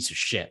fucking piece of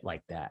shit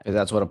like that?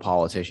 That's what a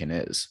politician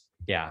is.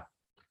 Yeah.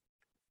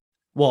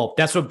 Well,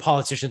 that's what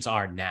politicians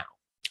are now.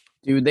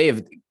 Dude,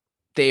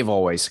 they've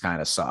always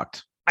kind of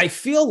sucked. I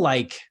feel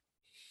like,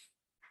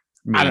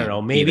 I don't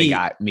know, maybe they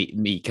got me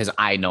because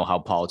I know how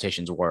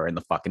politicians were in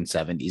the fucking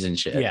 70s and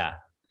shit. Yeah.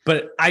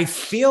 But I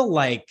feel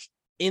like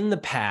in the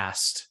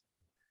past,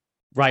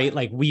 right?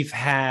 Like we've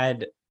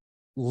had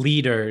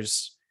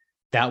leaders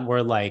that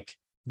were like,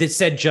 that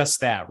said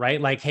just that, right?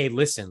 Like, hey,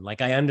 listen,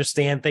 like I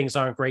understand things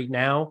aren't great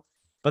now,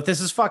 but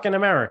this is fucking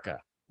America.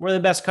 We're the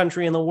best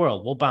country in the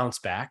world. We'll bounce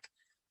back.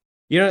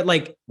 You know,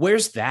 like,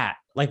 where's that?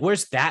 Like,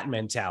 where's that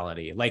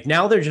mentality? Like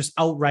now they're just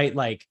outright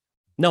like,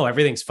 no,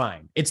 everything's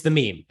fine. It's the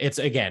meme. It's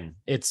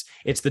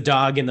the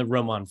dog in the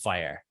room on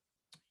fire.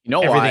 You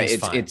know why?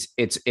 Everything's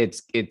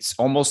It's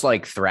almost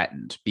like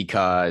threatened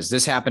because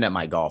this happened at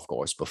my golf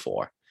course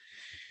before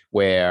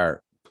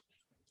where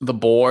the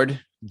board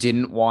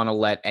didn't want to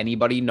let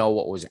anybody know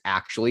what was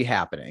actually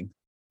happening.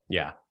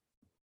 Yeah.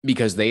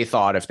 Because they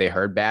thought if they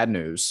heard bad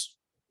news,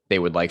 they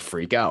would like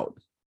freak out.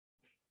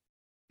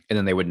 And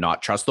then they would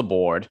not trust the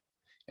board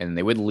and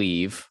they would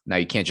leave. Now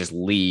you can't just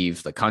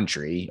leave the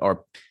country,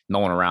 or no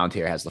one around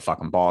here has the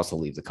fucking balls to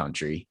leave the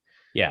country.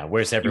 Yeah,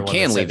 where's everyone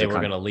can that leave said they the were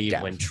going to country. leave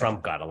Yeah. when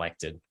Trump got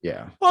elected?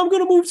 Yeah. Well, I'm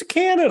going to move to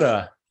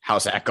Canada.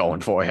 How's that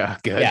going for you?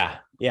 Good.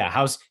 Yeah.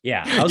 How's you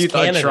Canada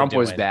thought Trump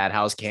was doing? bad.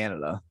 How's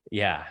Canada?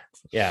 Yeah.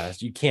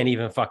 You can't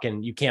even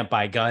you can't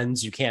buy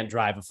guns. You can't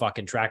drive a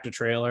fucking tractor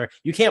trailer.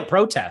 You can't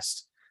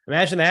protest.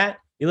 Imagine that.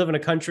 You live in a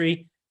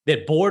country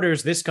that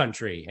borders this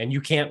country and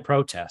you can't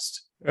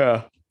protest.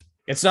 Yeah.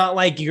 It's not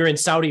like you're in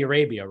Saudi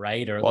Arabia,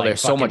 right? Or Well, like they're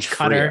so much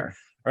Qatar, freer.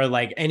 or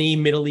like any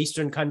Middle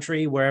Eastern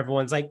country where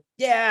everyone's like,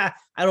 yeah,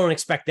 I don't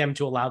expect them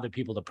to allow the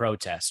people to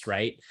protest,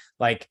 right?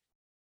 Like,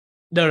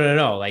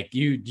 no. Like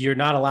you're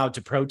not allowed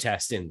to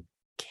protest in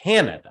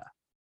Canada.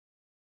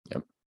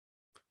 Yep.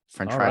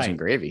 French All fries right. and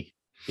gravy.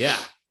 Yeah.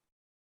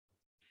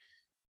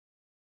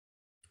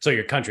 So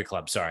your country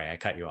club, sorry, I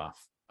cut you off.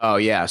 Oh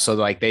yeah. So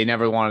like they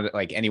never wanted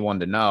like anyone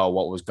to know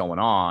what was going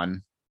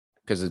on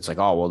because it's like,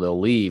 oh, well, they'll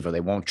leave or they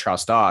won't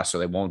trust us or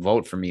they won't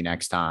vote for me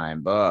next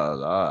time. Blah,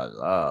 blah,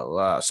 blah,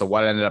 blah. So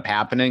what ended up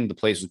happening? The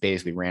place was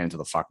basically ran into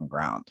the fucking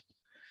ground.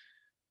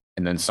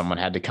 And then someone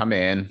had to come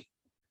in,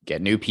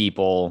 get new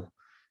people,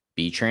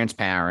 be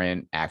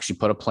transparent, actually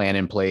put a plan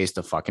in place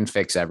to fucking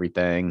fix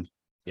everything.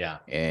 Yeah.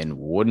 And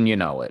wouldn't you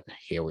know it,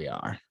 here we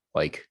are.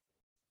 Like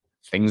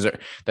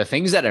the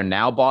things that are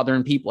now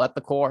bothering people at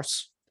the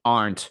course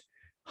aren't,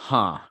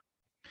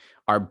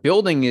 our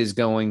building is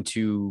going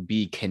to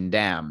be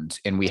condemned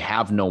and we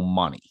have no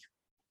money.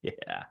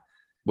 Yeah.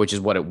 Which is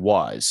what it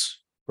was.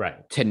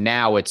 Right. To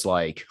now it's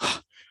like,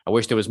 I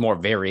wish there was more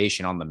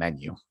variation on the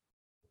menu.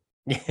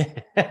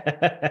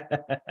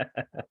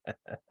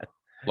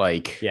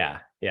 Like, Yeah.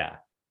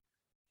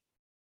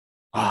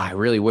 I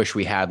really wish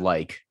we had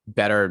like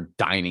better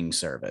dining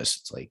service.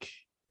 It's like,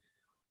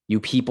 you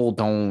people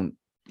don't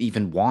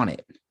even want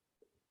it.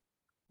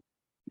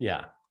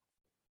 Yeah.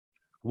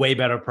 Way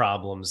better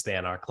problems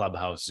than our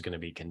clubhouse is going to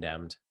be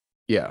condemned.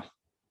 Yeah.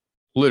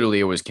 Literally,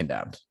 it was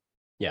condemned.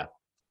 Yeah.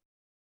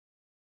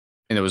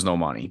 And there was no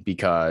money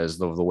because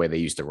of the way they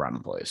used to run the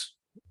place.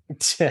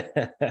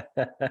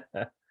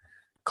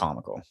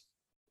 Comical.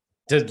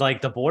 Did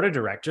like the board of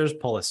directors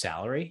pull a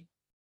salary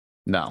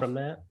No. from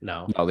that?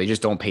 No. No, they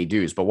just don't pay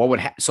dues. But what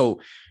would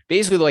so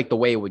basically like the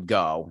way it would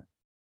go,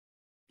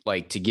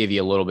 like to give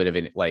you a little bit of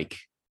it, like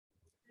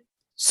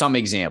some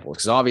examples,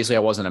 because obviously I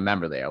wasn't a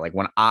member there. Like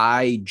when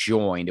I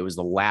joined, it was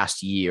the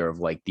last year of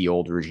like the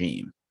old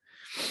regime.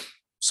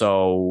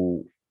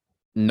 So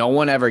no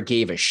one ever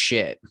gave a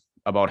shit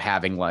about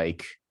having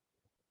like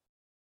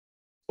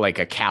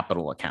a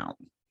capital account.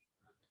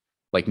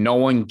 Like no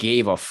one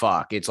gave a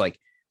fuck. It's like,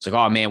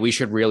 oh man, we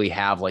should really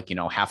have like,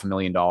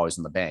 $500,000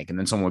 in the bank. And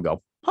then someone would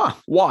go,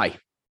 why?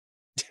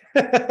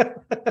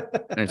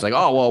 And it's like,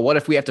 oh, well, what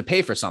if we have to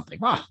pay for something?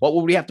 What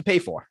would we have to pay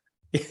for?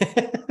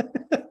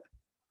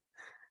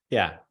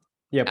 Yeah.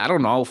 Yep. I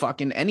don't know,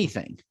 fucking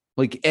anything.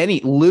 Like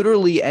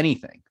literally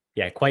anything.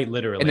 Yeah, quite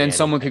literally. And then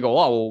someone anything. could go,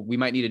 oh, well, we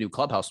might need a new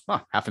clubhouse.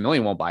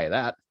 $500,000 won't buy you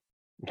that.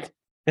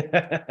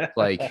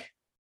 Like,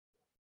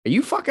 are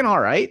you fucking all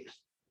right?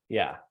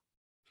 yeah.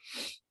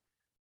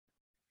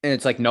 And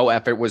it's like no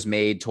effort was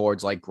made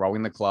towards like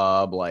growing the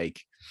club,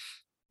 like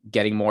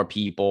getting more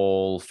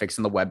people,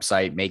 fixing the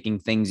website, making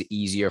things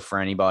easier for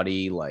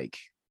anybody, like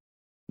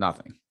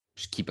nothing.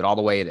 Just keep it all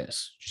the way it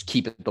is. Just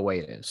keep it the way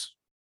it is.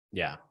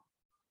 Yeah.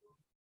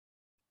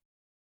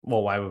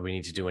 Well, why would we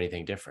need to do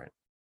anything different?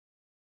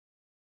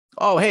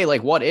 Oh, hey,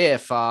 like what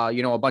if a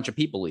bunch of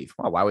people leave?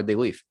 Well, why would they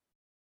leave?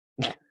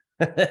 I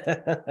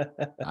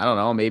don't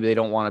know. Maybe they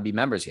don't want to be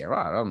members here.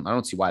 Well, I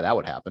don't see why that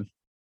would happen.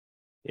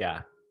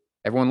 Yeah.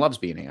 Everyone loves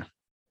being here.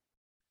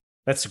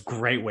 That's a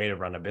great way to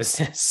run a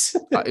business.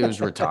 It was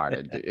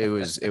retarded. It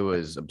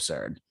was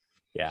absurd.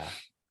 Yeah.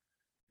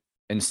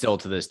 And still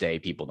to this day,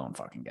 people don't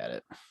fucking get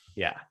it.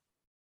 Yeah.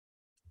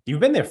 You've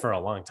been there for a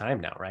long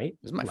time now, right?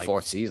 This is my Like,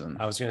 4th season.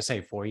 I was going to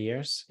say 4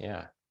 years.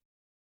 Yeah.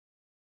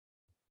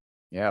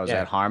 Yeah, I was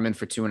Yeah. at Harmon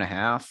for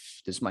 2.5.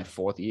 This is my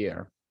 4th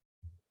year.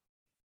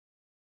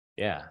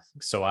 Yeah.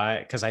 So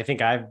because I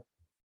think I've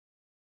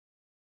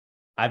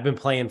been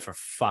playing for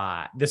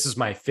 5. This is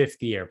my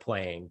 5th year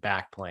playing.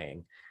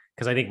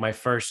 Because I think my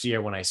first year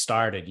when I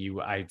started,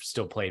 I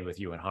still played with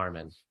you at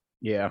Harmon,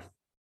 Yeah.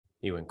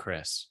 you and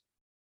Chris.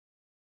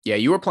 Yeah,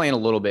 you were playing a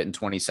little bit in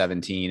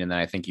 2017, and then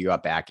I think you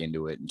got back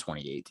into it in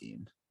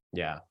 2018.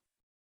 Yeah.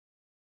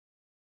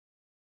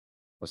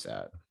 What's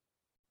that?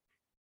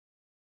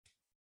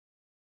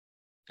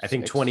 I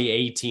think 6.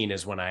 2018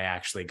 is when I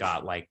actually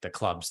got like the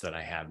clubs that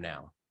I have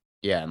now.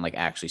 Yeah, and like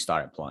actually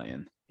started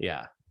playing.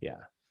 Yeah. Yeah.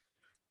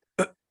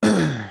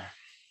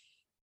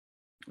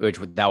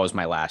 That was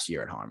my last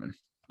year at Harmon,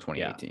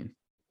 2018.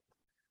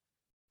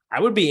 I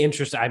would be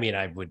interested. I mean,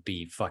 I would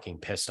be fucking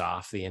pissed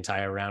off the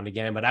entire round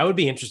again, but I would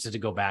be interested to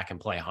go back and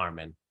play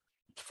Harmon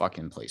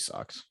Fucking place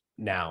sucks.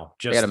 now.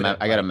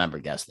 I got a member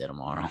guest there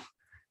tomorrow.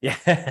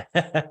 Yeah.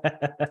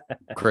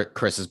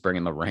 Chris is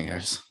bringing the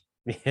ringers,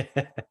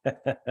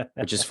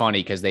 which is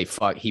funny because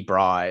he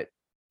brought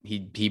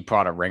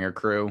a ringer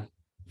crew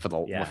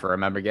for a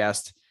member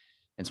guest,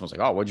 and someone's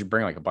like, "Oh, what'd you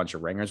bring? Like a bunch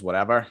of ringers,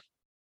 whatever."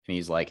 And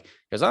he's like,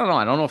 "Because I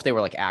don't know if they were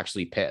like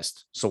actually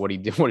pissed." So what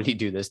did he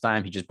do this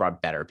time? He just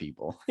brought better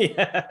people.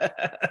 Yeah.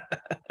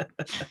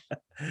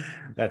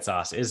 That's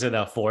awesome. Is it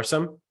a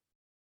foursome?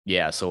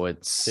 Yeah, so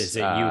it's Is it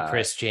you,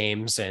 Chris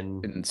James,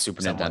 and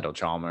Super someone? Nintendo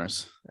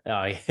Chalmers.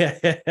 Oh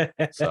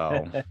yeah.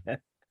 So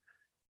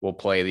we'll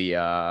play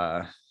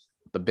the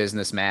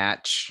business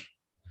match.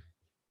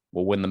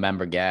 We'll win the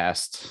member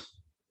guest.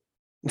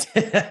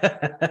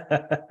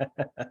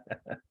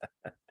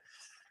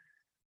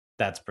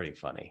 That's pretty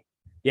funny.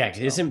 Yeah,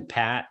 isn't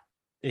Pat?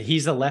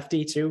 He's a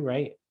lefty too,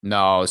 right?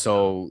 No,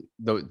 so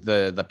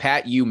the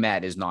Pat you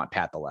met is not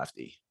Pat the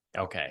lefty.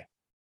 Okay.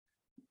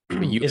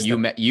 But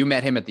you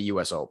met him at the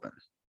U.S. Open.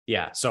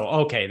 Yeah. So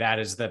okay, that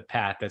is the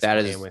Pat that's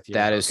playing with you.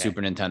 That is Okay.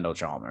 Super Nintendo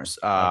Chalmers.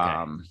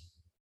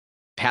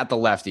 Pat the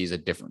lefty is a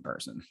different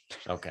person.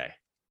 Okay.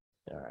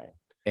 All right.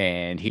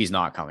 And he's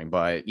not coming.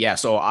 But yeah,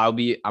 so I'm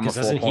a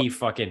Doesn't he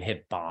fucking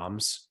hit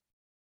bombs?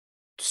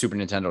 Super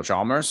Nintendo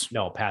Chalmers.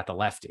 No, Pat the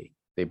lefty.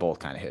 They both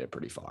kind of hit it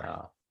pretty far.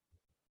 Oh.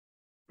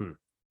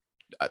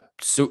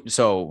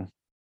 So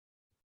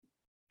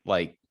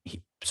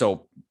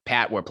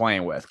Pat we're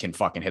playing with can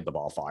fucking hit the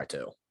ball far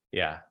too.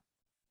 Yeah.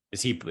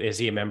 Is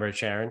he a member of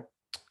Sharon?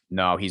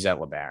 No, he's at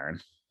LeBaron.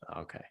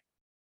 Okay.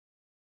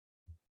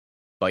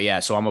 But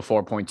yeah, so I'm a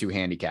 4.2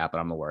 handicap, and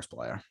I'm the worst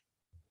player.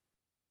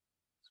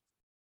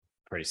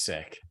 Pretty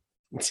sick.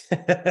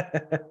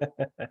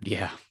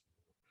 Yeah,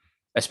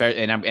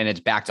 especially and it's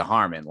back to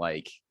Harmon.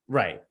 Like,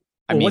 Right.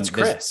 I mean, what's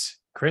Chris?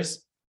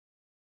 Chris?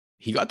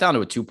 He got down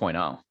to a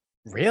 2.0.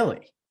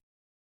 Really?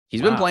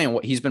 He's Wow. been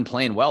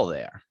playing well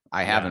there.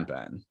 I Yeah. haven't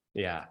been,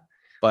 Yeah.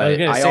 but I was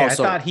gonna say,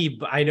 also I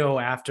thought I know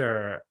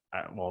after,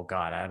 well,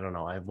 God, I don't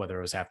know whether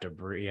it was after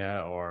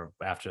Bria or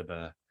after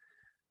the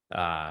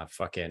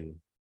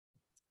fucking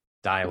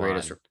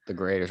Dylon. the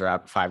greatest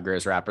 5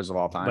 greatest rappers of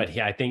all time. But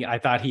I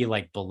thought he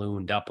like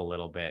ballooned up a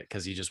little bit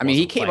because he just, I mean,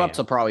 he wasn't came up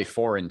to playing. probably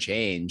 4 and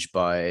change,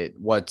 but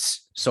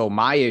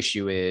my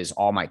issue is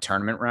all my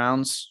tournament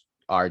rounds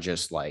are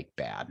just like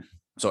bad.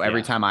 So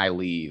every Yeah. time I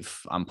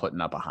leave, I'm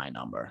putting up a high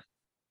number.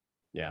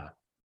 Yeah.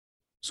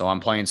 So I'm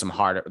playing some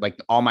harder, like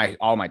all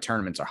my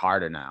tournaments are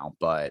harder now,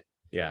 but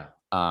Yeah.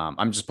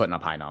 I'm just putting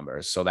up high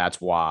numbers. So that's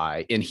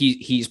why, and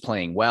he's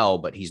playing well,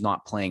 but he's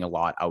not playing a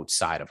lot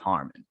outside of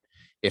Harmon.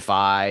 If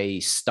I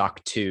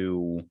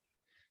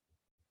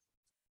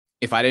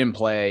didn't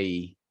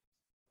play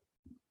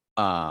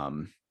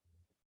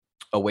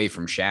away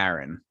from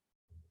Sharon,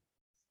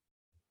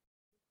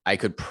 I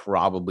could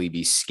probably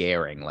be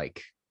scaring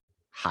like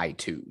high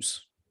 2s.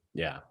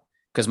 Yeah.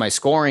 Because my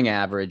scoring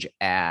average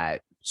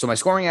at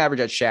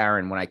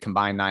Sharon when I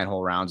combine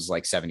 9-hole rounds is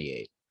like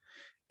 78.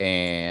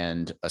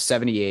 And a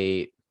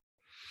 78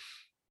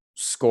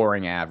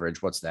 scoring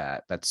average, what's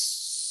that? That's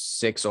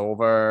 6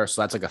 over.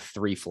 So that's like a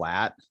 3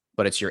 flat,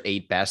 but it's your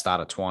 8 best out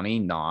of 20,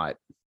 not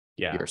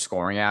Yeah. your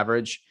scoring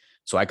average.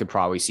 So I could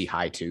probably see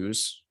high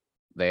 2s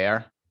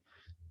there.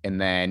 And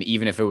then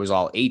even if it was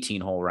all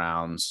 18-hole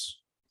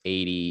rounds,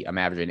 80. I'm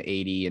averaging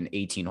 80 and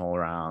 18 hole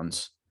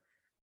rounds.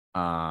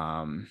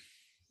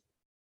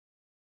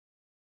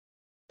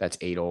 That's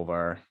 8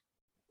 over.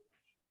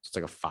 It's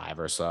like a 5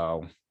 or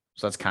so.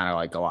 So that's kind of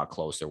like a lot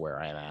closer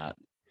where I'm at.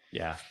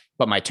 Yeah.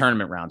 But my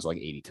tournament rounds like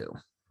 82.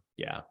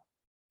 Yeah.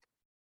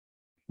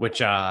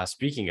 Which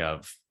speaking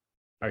of,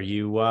 are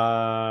you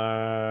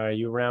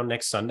around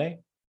next Sunday? I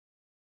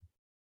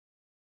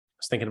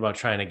was thinking about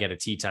trying to get a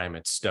tea time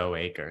at Stowe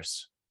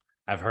Acres.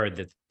 I've heard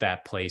that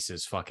that place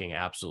is fucking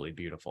absolutely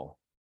beautiful.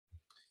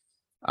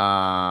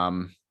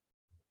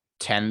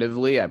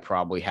 Tentatively, I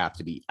probably have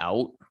to be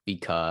out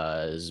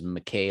because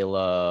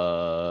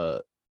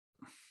Michaela,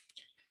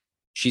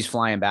 she's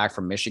flying back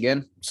from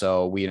Michigan.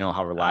 So we know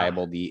how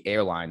reliable the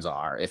airlines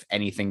are. If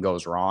anything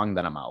goes wrong,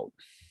 then I'm out.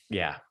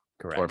 Yeah,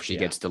 correct. Or if she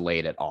gets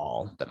delayed at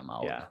all, then I'm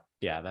out.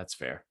 Yeah, that's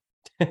fair.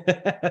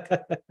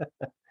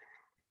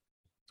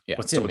 Yeah.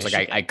 What's so in it's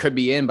Michigan? like I could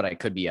be in, but I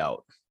could be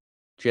out.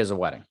 She has a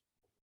wedding.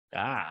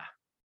 Ah,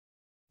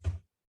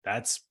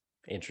 that's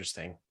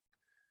interesting.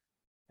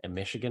 A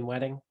Michigan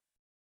wedding?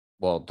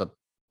 Well, the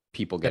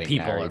people The getting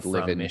people married are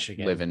live from in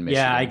Michigan. Michigan.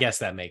 Yeah, I guess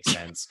that makes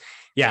sense.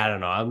 Yeah, I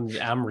don't know.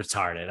 I'm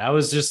retarded. I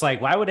was just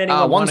like, why would anyone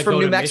want one's to from go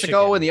New to Mexico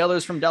Michigan? and the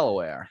other's from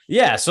Delaware.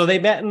 Yeah, so they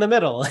met in the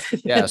middle.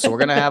 Yeah, so we're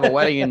gonna have a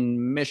wedding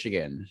in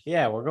Michigan.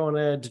 Yeah, we're going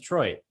to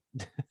Detroit.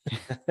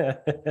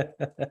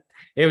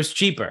 It was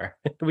cheaper.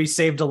 We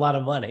saved a lot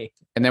of money.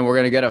 And then we're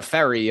gonna get a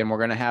ferry and we're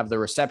gonna have the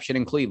reception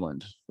in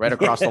Cleveland, right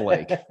across the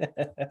lake.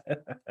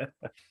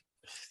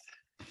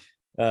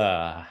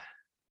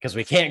 Because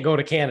we can't go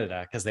to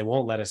Canada because they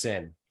won't let us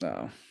in.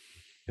 No.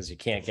 Because you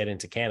can't get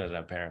into Canada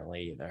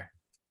apparently either.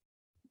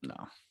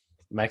 No.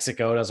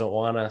 Mexico doesn't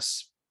want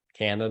us.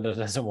 Canada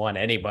doesn't want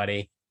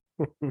anybody.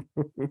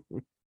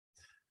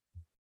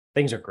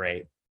 Things are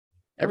great.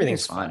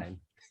 Everything's fine.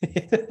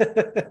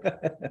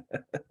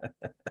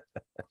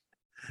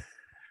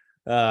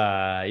 You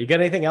got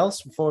anything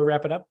else before we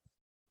wrap it up?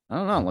 I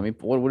don't know. Let me.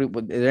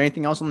 What is there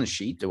anything else on the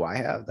sheet? Do I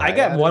have? I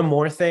got one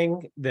more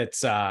thing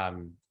that's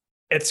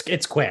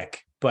it's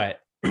quick, but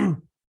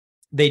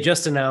they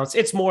just announced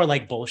it's more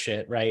like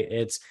bullshit,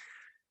 right?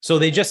 So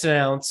they just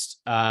announced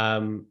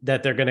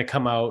that they're going to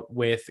come out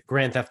with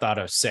Grand Theft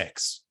Auto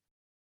 6.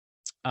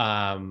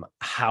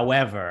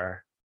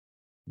 However,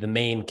 the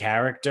main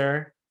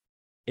character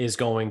is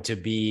going to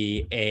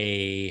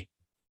be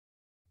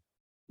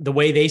the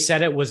way they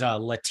said it was a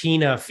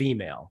Latina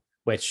female,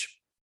 which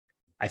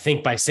I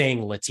think by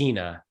saying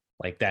Latina,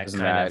 like that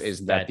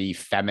isn't that the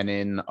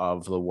feminine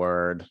of the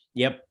word?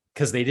 Yep,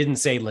 because they didn't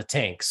say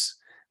Latinx.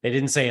 They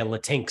didn't say a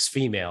Latinx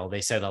female.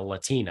 They said a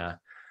Latina.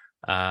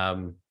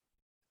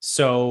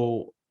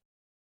 So,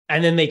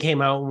 and then they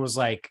came out and was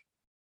like,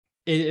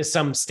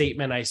 some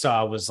statement I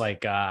saw was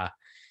like,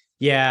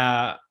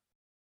 yeah,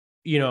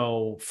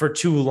 for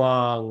too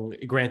long,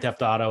 Grand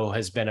Theft Auto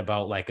has been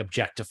about like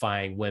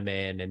objectifying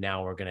women, and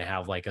now we're going to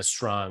have like a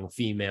strong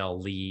female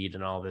lead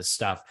and all this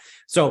stuff.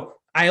 So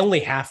I only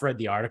half read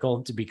the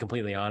article, to be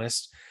completely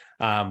honest.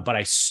 But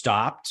I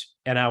stopped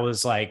and I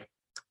was like,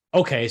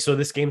 okay, so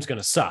this game's going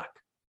to suck,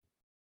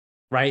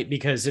 right?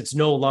 Because it's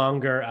no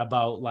longer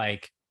about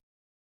like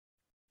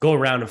go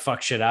around and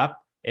fuck shit up.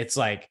 It's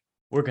like,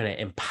 we're going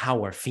to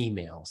empower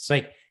females.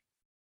 Like,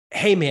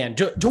 hey man,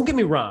 don't get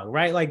me wrong,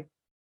 right? Like,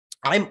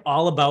 I'm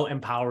all about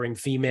empowering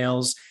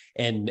females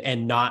and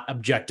not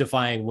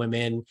objectifying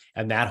women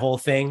and that whole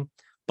thing.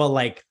 But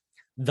like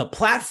the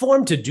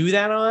platform to do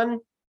that on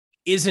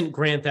isn't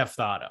Grand Theft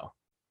Auto,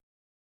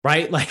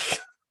 right? Like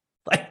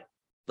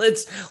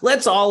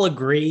let's all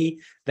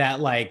agree that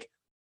like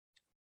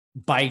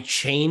by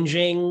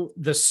changing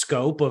the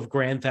scope of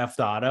Grand Theft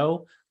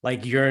Auto,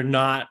 like you're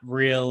not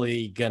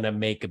really gonna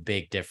make a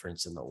big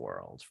difference in the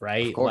world,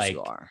 right? Of course like,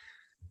 you are.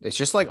 It's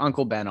just like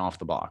Uncle Ben off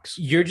the box.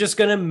 You're just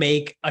going to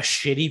make a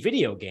shitty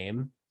video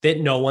game that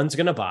no one's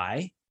going to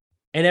buy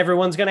and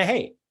everyone's going to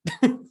hate.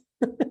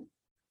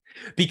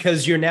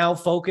 Because you're now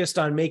focused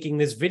on making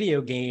this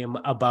video game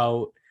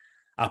about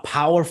a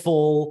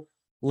powerful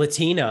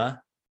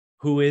Latina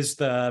who is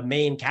the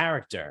main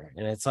character.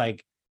 And it's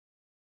like,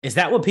 is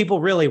that what people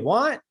really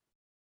want?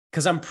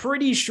 Because I'm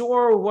pretty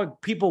sure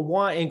what people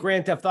want in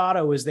Grand Theft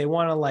Auto is they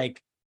want to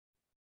like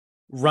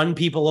run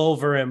people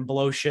over and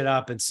blow shit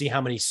up and see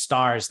how many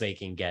stars they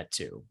can get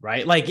to,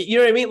 right? Like, you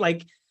know what I mean?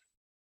 Like,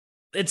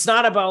 it's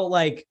not about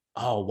like,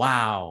 oh,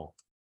 wow,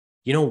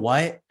 you know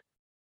what?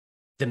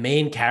 The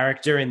main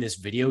character in this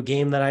video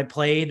game that I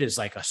played is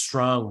like a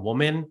strong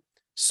woman.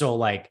 So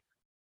like,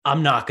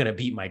 I'm not going to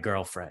beat my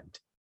girlfriend.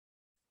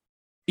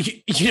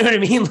 You know what I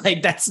mean?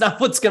 Like, that's not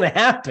what's going to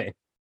happen.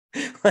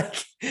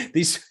 Like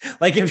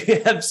if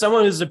you have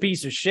someone who's a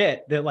piece of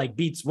shit that like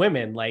beats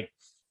women, like,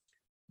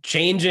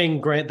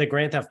 changing the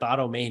Grand Theft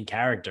Auto main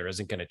character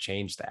isn't going to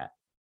change that.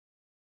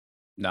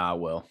 Nah, it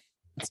will.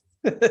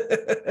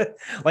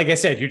 Like I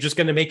said, you're just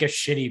going to make a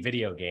shitty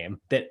video game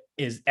that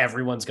is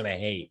everyone's going to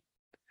hate.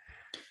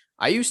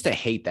 I used to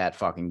hate that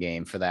fucking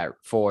game for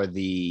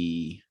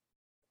the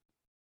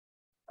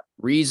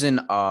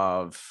reason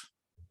of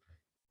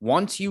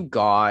once you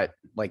got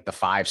like the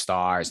 5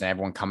 stars and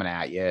everyone coming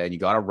at you and you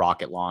got a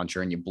rocket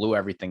launcher and you blew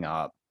everything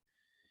up,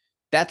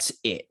 that's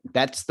it.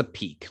 That's the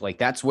peak. Like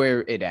that's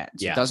where it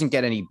ends. Yeah. It doesn't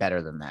get any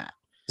better than that.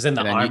 Because in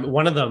the And then army,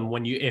 one of them,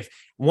 if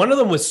one of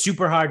them was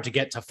super hard to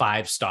get to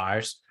 5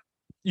 stars,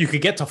 you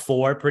could get to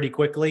 4 pretty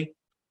quickly,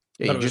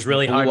 Yeah, but you it was just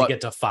really hard blew to up-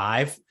 get to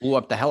 5. Blew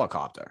up the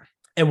helicopter.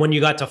 And when you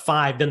got to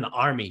 5, then the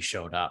army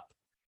showed up,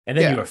 and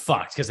then Yeah. you were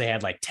fucked because they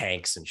had like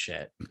tanks and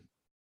shit.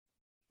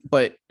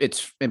 But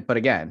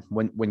again,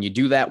 when you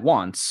do that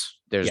once,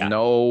 there's Yeah.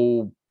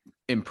 no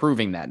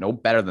improving that, no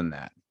better than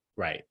that.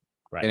 Right.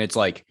 And it's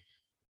like,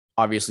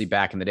 obviously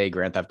back in the day,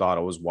 Grand Theft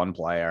Auto was one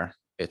player.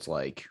 It's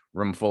like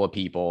room full of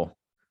people.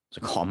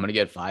 It's like, oh, I'm going to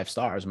get 5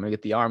 stars. I'm going to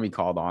get the army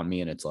called on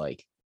me. And it's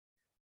like,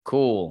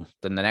 cool.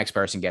 Then the next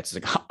person gets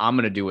like, I'm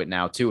going to do it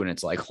now too. And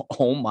it's like,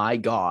 oh my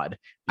God,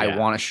 I Yeah.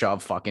 want to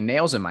shove fucking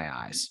nails in my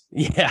eyes.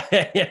 Yeah.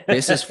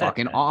 This is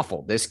fucking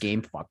awful. This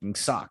game fucking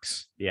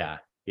sucks. Yeah.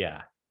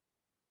 Yeah.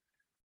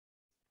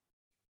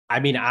 I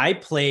mean, I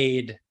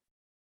played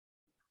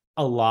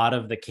a lot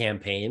of the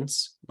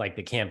campaigns, like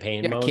the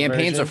campaign Yeah, mode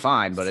campaigns version, are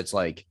fine, but it's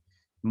like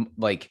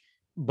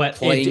but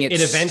playing it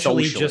it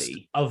eventually just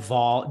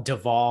socially.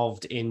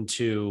 devolved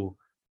into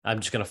I'm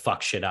just gonna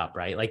fuck shit up,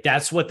 right? Like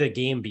that's what the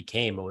game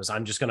became. It was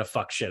I'm just gonna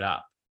fuck shit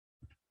up.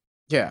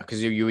 yeah,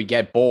 because you would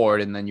get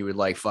bored and then you would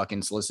like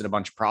fucking solicit a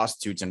bunch of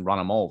prostitutes and run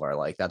them over.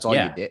 Like that's all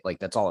Yeah. you did. Like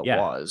that's all it Yeah.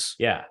 was.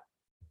 Yeah.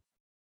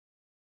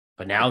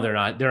 But now they're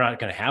not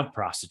gonna have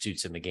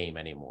prostitutes in the game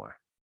anymore.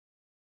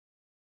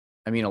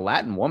 I mean, a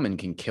Latin woman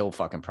can kill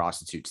fucking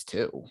prostitutes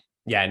too.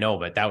 Yeah, I know,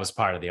 but that was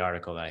part of the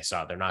article that I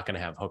saw. They're not gonna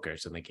have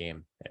hookers in the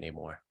game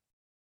anymore.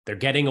 They're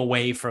getting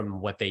away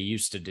from what they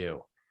used to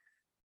do.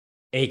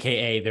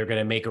 AKA, they're going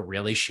to make a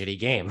really shitty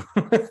game.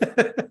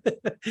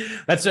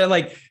 That's why,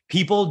 like,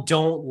 people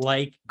don't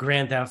like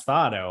Grand Theft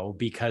Auto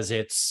because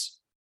it's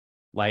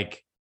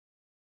like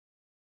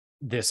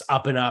this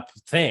up and up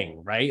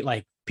thing, right?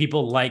 Like,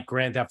 people like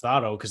Grand Theft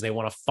Auto because they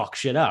want to fuck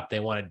shit up.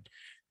 They want to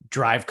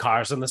drive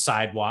cars on the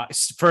sidewalk.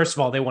 First of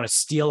all, they want to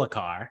steal a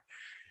car.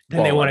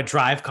 Then they Well, want to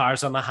drive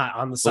cars on the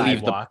believe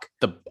sidewalk.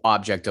 The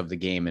object of the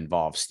game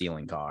involves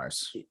stealing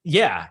cars,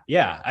 Yeah.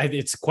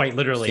 It's quite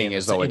literally seeing in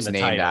as the- though in it's the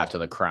named title. after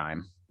the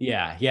crime.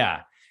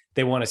 Yeah.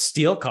 They want to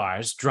steal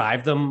cars,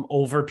 drive them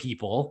over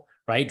people,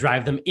 right?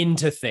 Drive them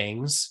into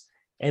things,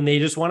 and they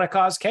just want to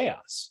cause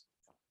chaos.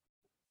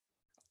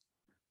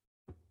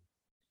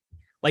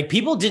 Like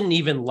people didn't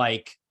even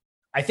like,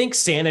 I think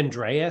San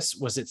Andreas,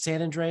 was it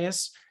San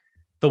Andreas?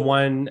 The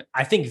one,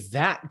 I think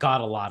that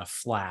got a lot of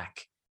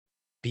flack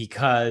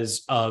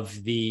because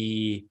of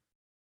the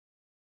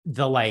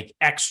like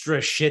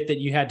extra shit that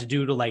you had to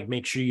do to like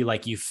make sure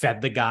you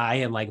fed the guy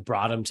and like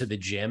brought him to the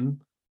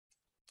gym.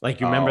 Like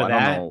you remember I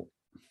that?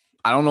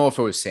 I don't know if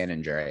it was San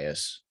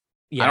Andreas.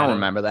 Yeah, I don't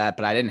remember that,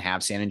 but I didn't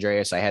have San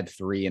Andreas. I had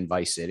 3 in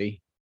Vice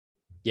City.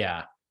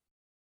 Yeah.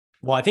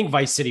 Well, I think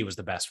Vice City was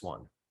the best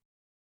one.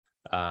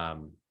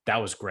 That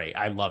was great.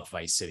 I loved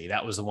Vice City.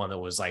 That was the one that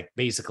was like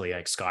basically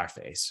like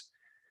Scarface.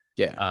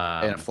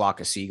 Yeah. And a flock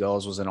of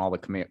seagulls was in all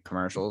the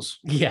commercials.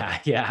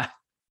 Yeah.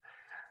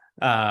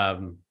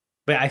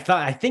 But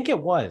I think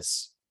it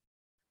was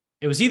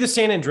either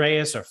San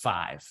Andreas or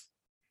 5.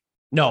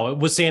 No, it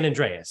was San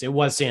Andreas. It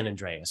was San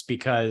Andreas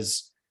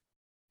because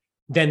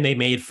then they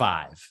made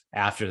 5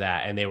 after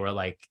that. And they were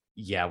like,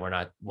 yeah, we're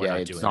not doing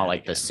it. It's not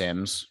like The again.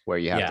 Sims where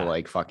you have to Yeah.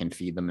 like fucking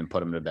feed them and put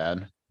them to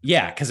bed.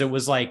 Yeah, because it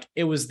was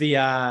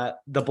the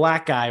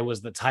black guy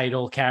was the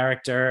title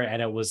character,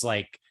 and it was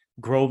like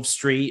Grove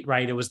Street,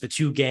 right? It was the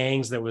 2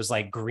 gangs that was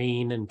like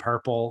green and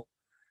purple.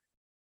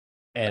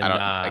 And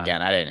I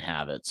didn't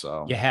have it,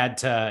 so you had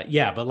to,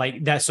 but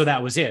like that, so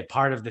that was it.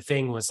 Part of the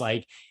thing was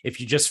like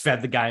if you just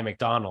fed the guy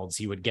McDonald's,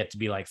 he would get to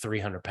be like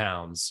 300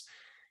 pounds.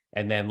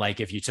 And then like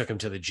if you took him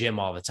to the gym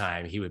all the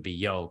time, he would be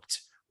yoked.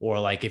 Or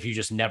like if you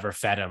just never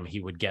fed him, he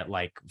would get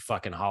like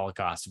fucking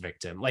Holocaust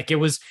victim. Like it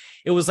was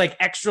like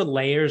extra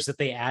layers that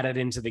they added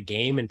into the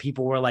game, and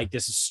people were like,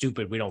 this is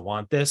stupid. We don't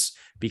want this,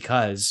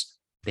 because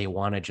they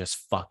want to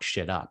just fuck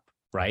shit up,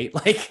 right?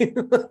 Like,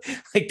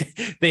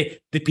 the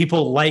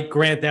people like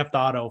Grand Theft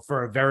Auto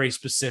for a very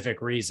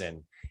specific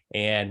reason.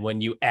 And when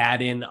you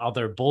add in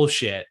other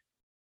bullshit,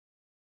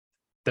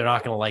 they're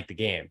not going to like the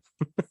game.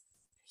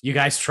 You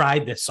guys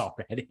tried this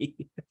already.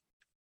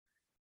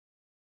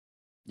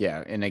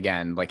 yeah. And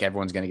again, like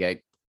everyone's gonna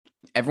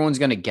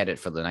get it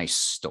for the nice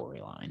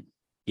storyline.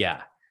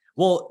 Yeah.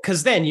 Well,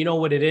 because then you know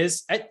what it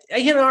is. I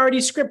can already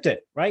script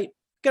it, right?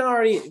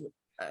 Here's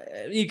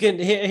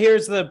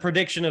the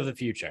prediction of the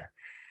future.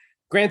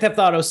 Grand Theft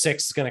Auto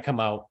 6 is going to come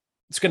out.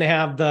 It's going to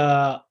have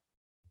the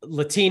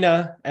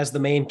Latina as the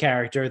main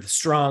character, the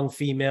strong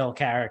female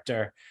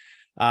character.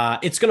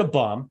 It's going to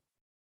bomb.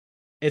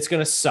 It's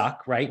going to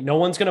suck, right? No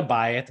one's going to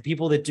buy it. The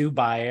people that do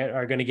buy it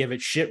are going to give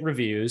it shit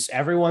reviews.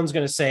 Everyone's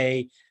going to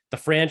say the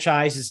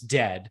franchise is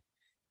dead.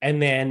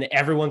 And then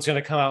everyone's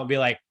going to come out and be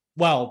like,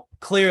 well,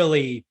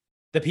 clearly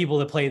the people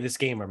that play this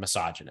game are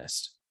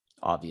misogynist.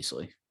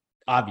 Obviously.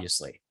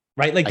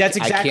 Right? Like that's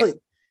exactly,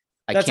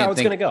 that's how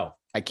it's going to go.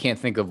 I can't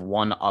think of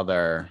one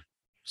other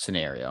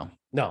scenario.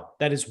 No,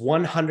 that is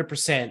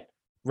 100%.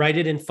 Write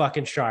it in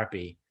fucking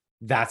Sharpie.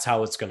 That's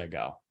how it's going to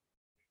go.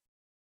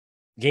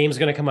 Game's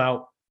going to come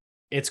out.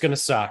 It's going to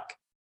suck.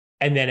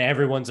 And then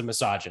everyone's a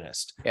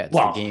misogynist. Yeah, it's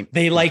Well, the game.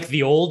 they like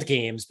the old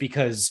games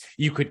because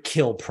you could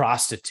kill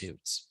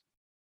prostitutes.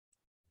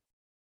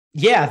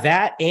 Yeah,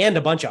 that and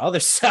a bunch of other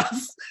stuff.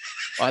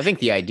 Well, I think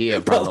the idea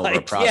of But running over a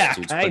like, yeah,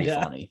 prostitute is pretty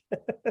kinda. funny.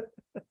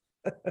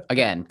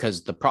 Again,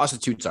 because the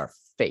prostitutes are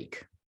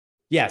fake.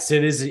 Yes,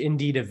 it is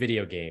indeed a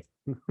video game.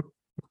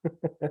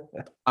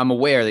 I'm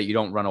aware that you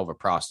don't run over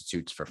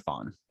prostitutes for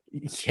fun.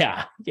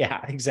 Yeah,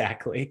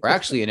 exactly. Or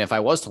actually, and if I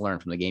was to learn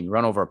from the game, you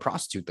run over a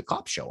prostitute, the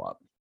cops show up.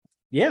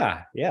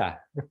 Yeah.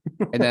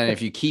 And then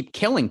if you keep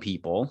killing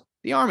people,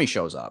 the army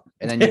shows up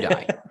and then you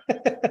die.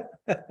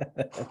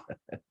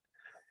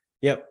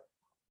 Yep.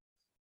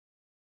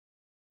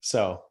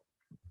 So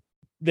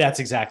that's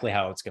exactly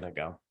how it's going to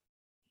go.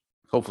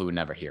 Hopefully we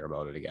never hear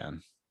about it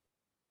again.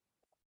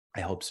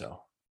 I hope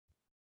so.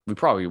 We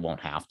probably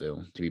won't have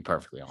to be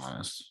perfectly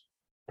honest.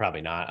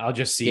 Probably not. I'll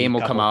just see. Game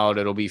will come out.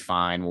 It'll be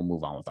fine. We'll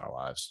move on with our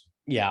lives.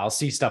 Yeah, I'll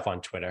see stuff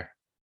on Twitter.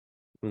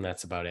 And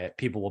that's about it.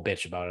 People will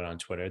bitch about it on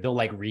Twitter. They'll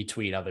like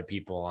retweet other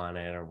people on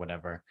it or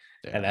whatever.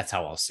 Yeah. And that's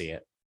how I'll see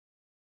it.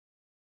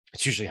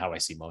 It's usually how I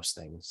see most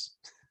things.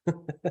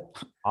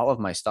 All of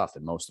my stuff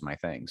and most of my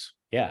things.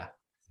 Yeah.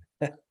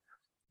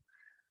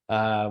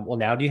 Well,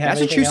 now do you have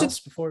anything else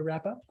before we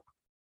wrap up?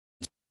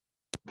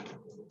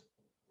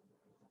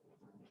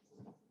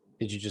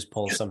 Did you just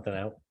pull something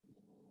out?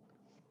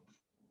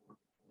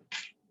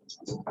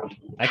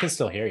 I can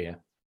still hear you.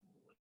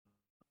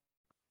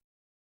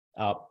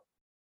 Oh,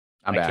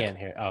 I'm I back. can't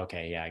hear. Oh,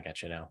 okay, yeah, I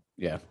got you now.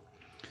 Yeah.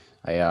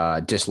 I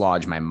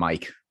dislodged my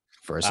mic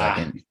for a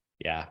second.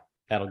 Yeah,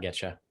 that'll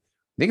get you.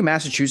 Think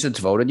Massachusetts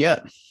voted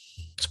yet?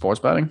 Sports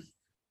betting?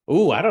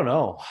 Ooh, I don't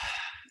know.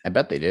 I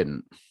bet they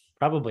didn't.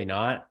 Probably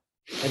not,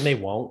 and they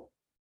won't.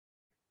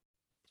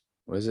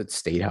 What is it?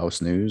 State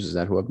House News? Is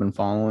that who I've been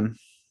following?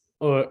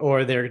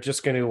 Or they're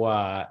just going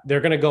to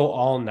they're going to go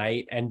all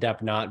night, end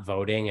up not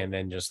voting, and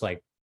then just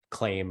like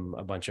claim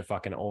a bunch of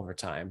fucking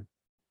overtime.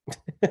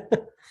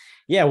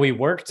 Yeah, we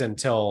worked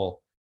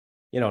until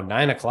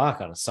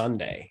 9:00 on a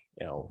Sunday.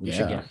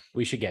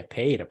 We should get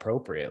paid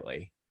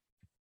appropriately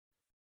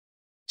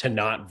to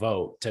not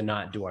vote, to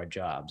not do our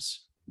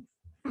jobs.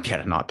 Yeah,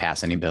 to not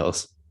pass any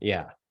bills.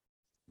 Yeah,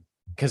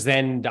 because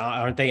then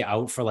aren't they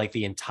out for like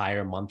the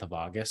entire month of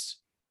August?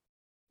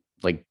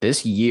 Like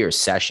this year's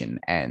session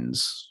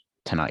ends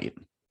tonight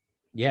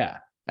Yeah,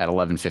 at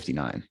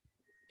 11:59.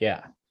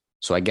 yeah.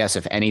 So I guess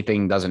if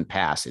anything doesn't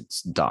pass,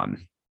 it's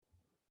done.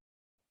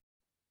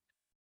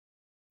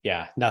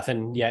 Yeah,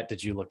 nothing yet.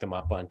 Did you look them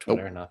up on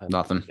Twitter? Nothing.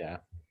 Nothing. Yeah.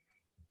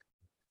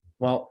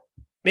 Well,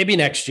 maybe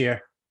next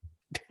year.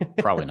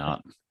 Probably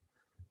not.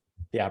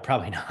 Yeah,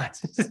 probably not.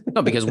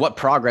 No, because what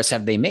progress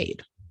have they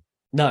made?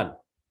 None.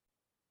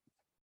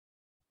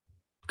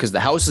 Because the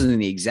House is in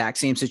the exact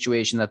same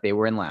situation that they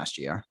were in last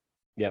year.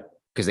 Yep.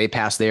 Because they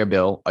passed their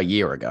bill a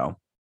year ago.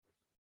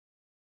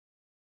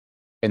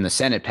 And the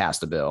Senate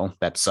passed a bill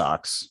that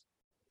sucks.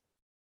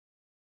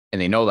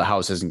 And they know the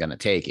House isn't going to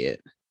take it.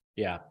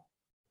 Yeah.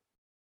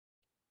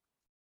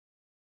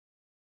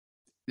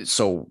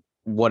 So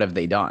what have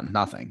they done?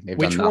 Nothing. They've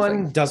Which done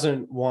nothing. one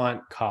doesn't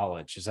want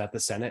college? Is that the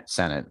Senate?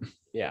 Senate.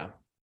 Yeah.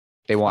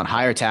 They want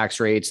higher tax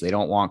rates. They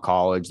don't want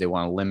college. They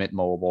want to limit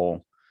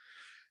mobile.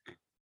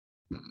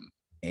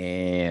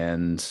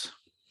 And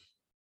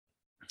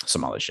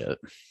some other shit.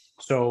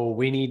 So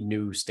we need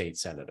new state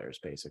senators,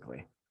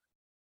 basically.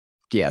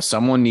 Yeah,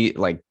 someone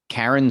like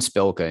Karen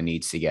Spilka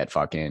needs to get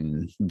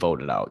fucking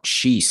voted out.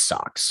 She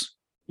sucks.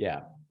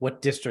 Yeah.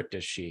 What district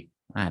is she?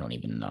 I don't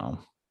even know.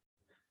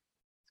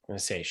 I'm gonna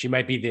say she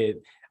might be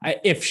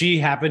if she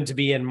happened to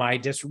be in my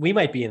district, we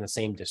might be in the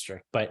same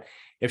district, but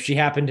if she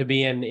happened to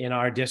be in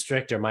our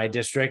district or my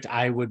district,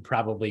 I would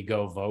probably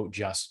go vote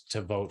just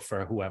to vote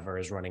for whoever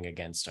is running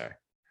against her.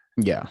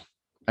 Yeah.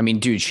 I mean,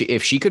 dude,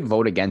 if she could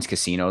vote against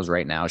casinos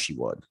right now, she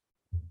would.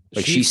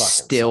 Like she fucking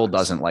still sucks.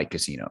 doesn't like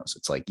casinos.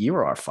 It's like,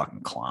 you're our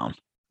fucking clown.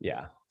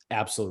 Yeah.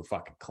 Absolute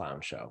fucking clown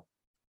show.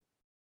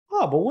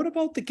 Oh, but what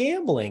about the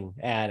gambling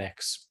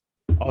addicts?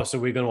 Oh, so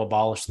we're going to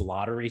abolish the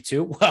lottery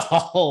too?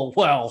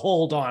 Well,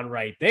 hold on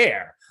right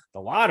there.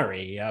 The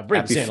lottery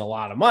brings in a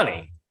lot of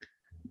money.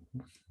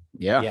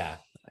 Yeah.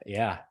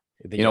 Yeah.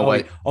 You know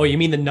what? Oh, you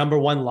mean the number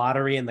one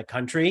lottery in the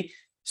country?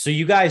 So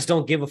you guys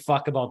don't give a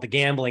fuck about the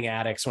gambling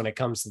addicts when it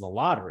comes to the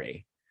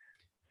lottery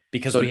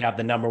because we have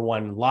the number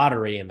one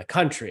lottery in the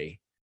country,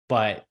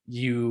 but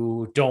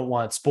you don't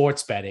want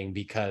sports betting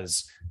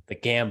because the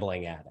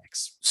gambling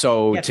addicts.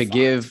 So Get to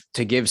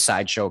fucked. give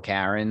Sideshow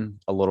Karen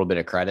a little bit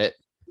of credit,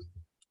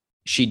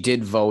 she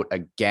did vote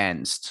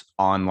against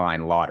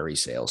online lottery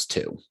sales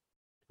too.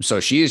 So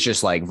she is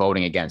just like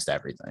voting against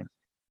everything.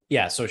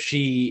 Yeah. So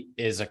she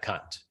is a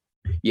cunt.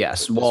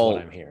 Yes. Is Well,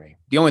 what I'm hearing.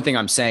 the only thing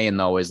I'm saying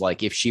though is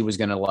like if she was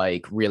gonna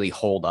like really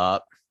hold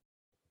up,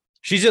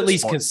 She's at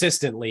least Sport-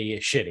 consistently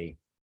shitty.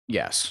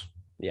 yes,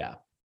 Yeah.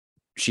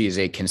 she is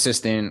a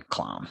consistent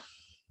clown.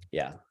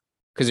 Yeah.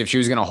 Because if she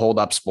was going to hold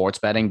up sports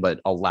betting but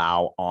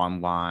allow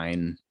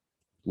online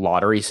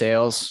lottery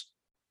sales,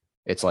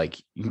 it's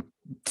like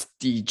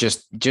you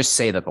just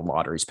say that the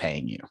lottery's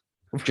paying you.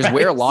 Just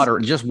wear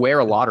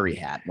a lottery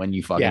hat when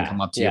you fucking come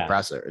up to your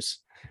pressers.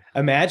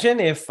 Imagine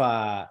if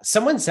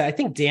someone said, I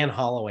think Dan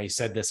Holloway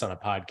said this on a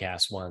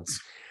podcast once,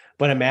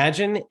 but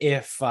imagine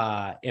if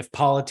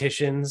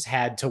politicians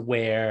had to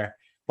wear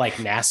like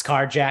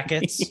NASCAR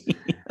jackets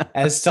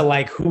as to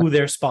like who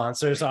their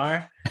sponsors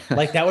are.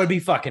 Like that would be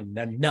fucking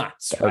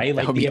nuts, right?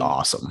 That would be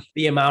awesome.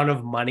 The amount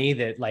of money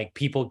that like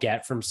people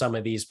get from some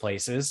of these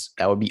places.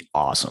 That would be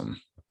awesome.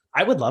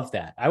 I would love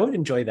that. I would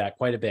enjoy that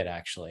quite a bit,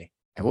 actually.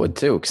 I would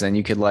too, because then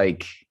you could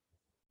like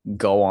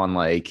go on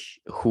like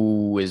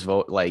who is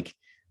vote like,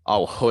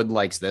 oh, Hood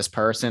likes this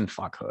person.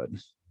 Fuck Hood.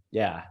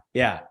 Yeah.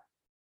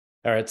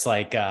 Or it's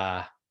like,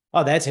 oh,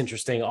 that's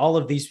interesting. All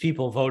of these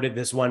people voted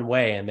this one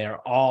way, and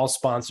they're all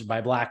sponsored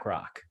by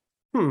BlackRock.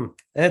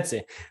 That's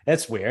it.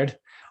 That's weird.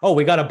 Oh,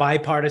 we got a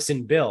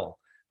bipartisan bill,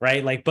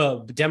 right? Like,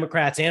 but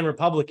Democrats and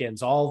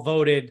Republicans all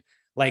voted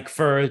like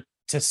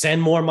to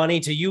send more money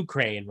to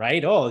Ukraine,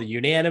 right? Oh,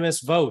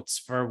 unanimous votes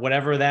for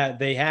whatever that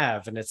they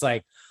have. And it's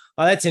like,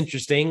 oh, that's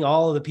interesting.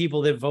 All of the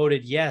people that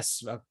voted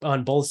yes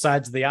on both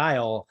sides of the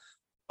aisle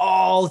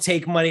all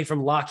take money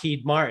from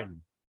Lockheed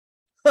Martin.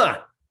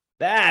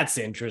 That's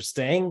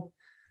interesting.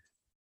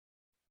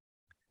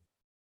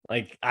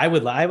 Like, I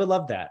would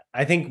love that.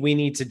 I think we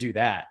need to do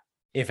that,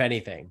 if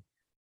anything.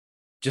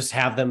 Just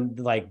have them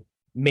like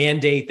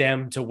mandate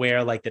them to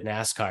wear like the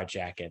NASCAR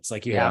jackets.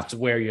 Like you have to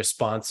wear your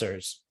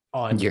sponsors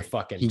on your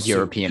fucking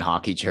European suit.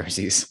 Hockey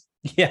jerseys.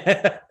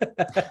 Yeah.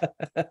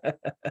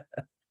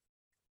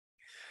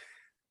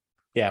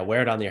 Yeah,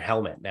 wear it on your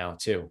helmet now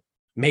too.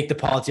 Make the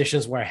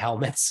politicians wear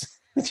helmets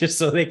just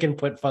so they can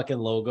put fucking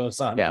logos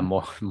on. Yeah,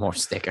 them. more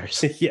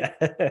stickers. Yeah.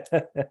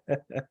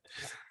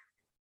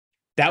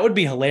 That would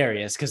be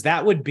hilarious because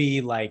that would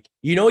be like,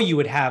 you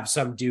would have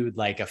some dude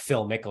like a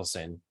Phil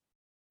Mickelson,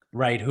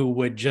 right? Who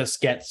would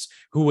just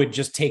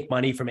take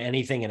money from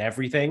anything and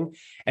everything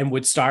and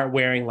would start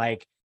wearing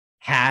like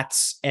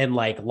hats and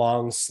like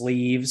long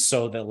sleeves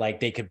so that like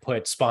they could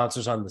put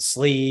sponsors on the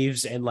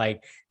sleeves, and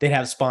like they'd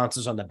have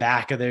sponsors on the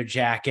back of their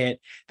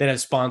jacket, they'd have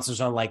sponsors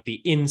on like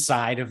the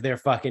inside of their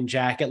fucking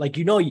jacket. Like,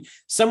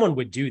 someone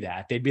would do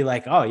that. They'd be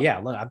like, oh yeah,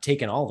 look, I'm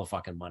taking all the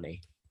fucking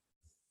money.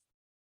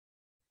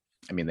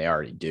 I mean, they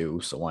already do,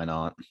 so why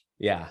not?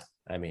 Yeah,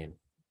 I mean,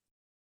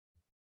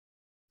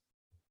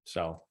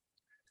 so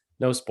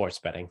no sports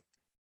betting.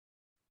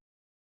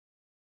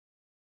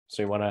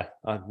 So you want to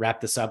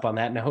wrap this up on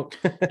that note?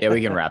 Yeah,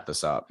 we can wrap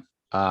this up.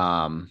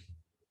 I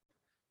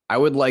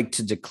would like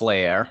to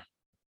declare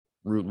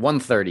Route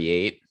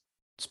 138,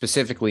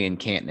 specifically in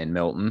Canton and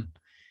Milton,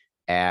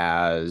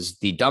 as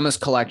the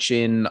dumbest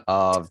collection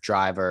of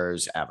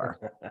drivers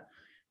ever.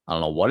 I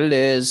don't know what it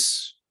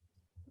is,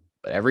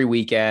 but every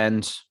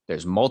weekend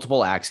there's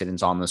multiple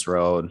accidents on this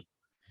road,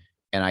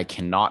 and I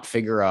cannot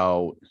figure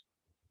out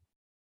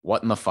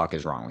what in the fuck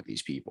is wrong with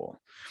these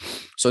people.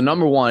 So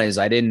number one is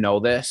I didn't know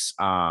this.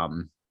 I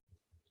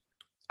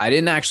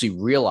didn't actually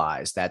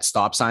realize that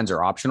stop signs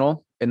are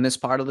optional in this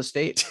part of the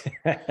state.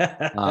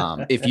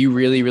 If you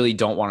really, really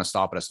don't want to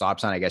stop at a stop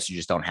sign, I guess you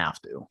just don't have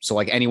to. So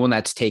like anyone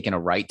that's taken a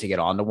right to get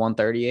onto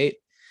 138,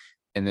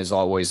 and there's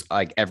always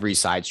like every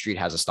side street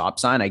has a stop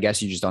sign, I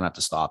guess you just don't have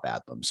to stop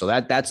at them. So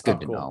that's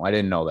good to know. I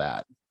didn't know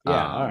that.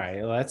 Yeah. All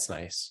right. Well, that's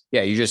nice.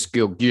 Yeah. You just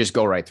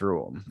go right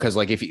through them. Cause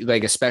like, if you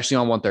like, especially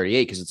on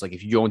 138, cause it's like,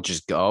 if you don't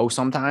just go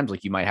sometimes,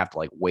 like you might have to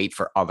like wait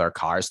for other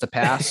cars to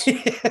pass.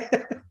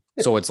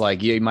 So it's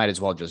like, you might as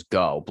well just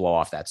go blow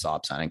off that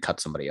stop sign and cut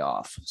somebody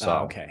off.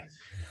 So, okay.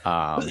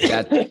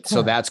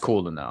 So that's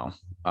cool to know.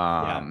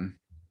 And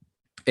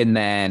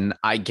then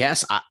I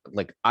guess I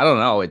don't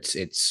know.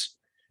 It's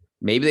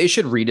maybe they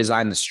should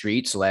redesign the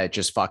street so that it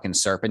just fucking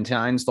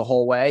serpentines the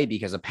whole way,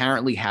 because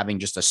apparently having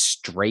just a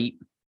straight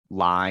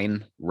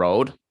line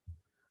road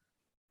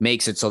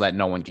makes it so that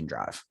no one can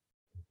drive.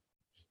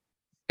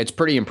 It's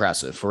pretty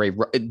impressive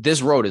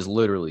this road is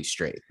literally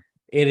straight.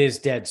 It is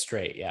dead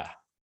straight. Yeah.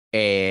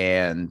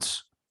 And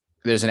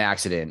there's an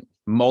accident,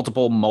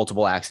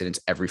 multiple accidents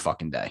every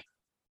fucking day.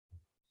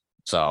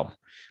 So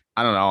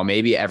I don't know,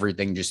 maybe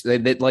everything just they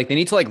need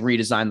to like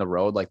redesign the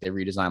road. Like they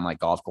redesign like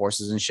golf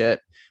courses and shit,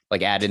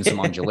 like add in some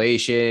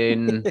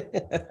undulation,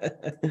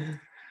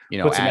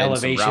 put some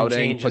elevation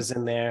routing, changes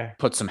in there,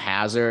 put some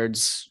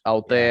hazards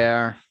out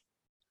there.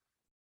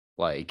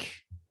 Like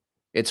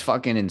it's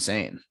fucking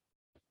insane.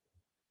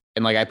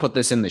 And like I put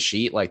this in the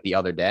sheet like the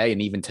other day,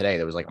 and even today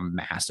there was like a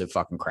massive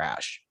fucking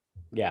crash.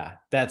 Yeah,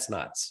 that's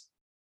nuts.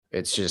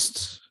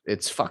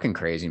 It's fucking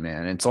crazy,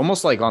 man. It's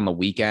almost like on the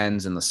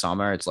weekends in the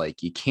summer, it's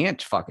like you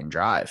can't fucking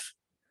drive.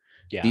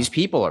 Yeah. These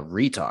people are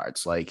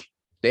retards. Like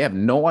they have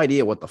no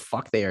idea what the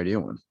fuck they are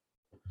doing.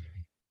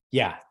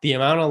 Yeah, the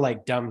amount of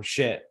like dumb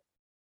shit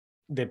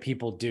that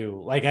people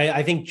do. Like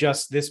I think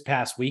just this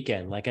past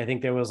weekend, like I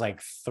think there was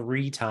like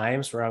 3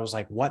 times where I was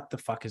like, what the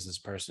fuck is this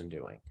person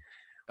doing?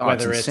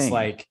 Whether it's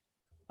like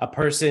a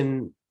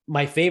person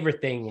my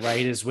favorite thing,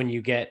 right, is when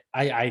you get,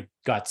 I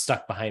got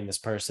stuck behind this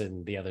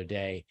person the other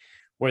day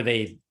where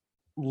they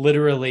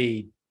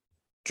literally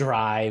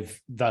drive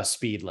the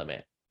speed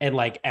limit. And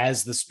like,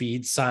 as the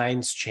speed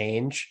signs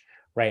change,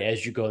 right,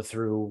 as you go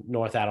through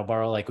North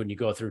Attleboro, like when you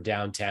go through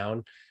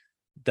downtown,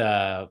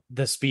 the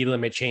speed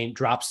limit change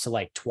drops to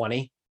like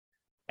 20,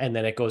 and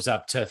then it goes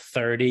up to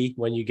 30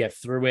 when you get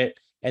through it.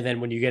 And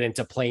then when you get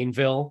into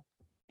Plainville,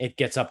 it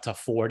gets up to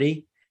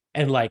 40.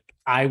 And like,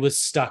 I was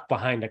stuck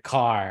behind a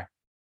car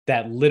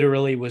that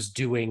literally was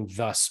doing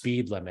the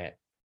speed limit.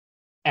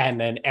 And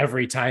then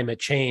every time it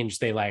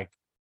changed, they like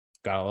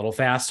got a little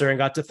faster and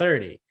got to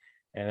 30.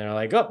 And they're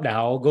like, oh,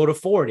 now I'll go to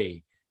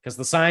 40 because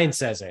the sign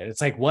says it.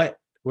 It's like, what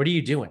are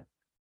you doing?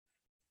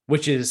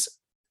 Which is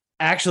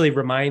actually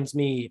reminds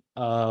me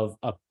of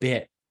a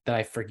bit that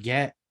I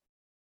forget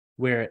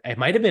where it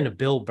might have been a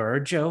Bill Burr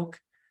joke.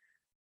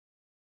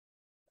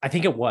 I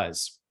think it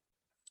was.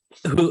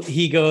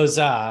 He goes,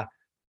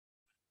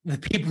 the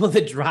people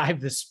that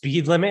drive the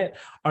speed limit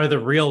are the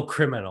real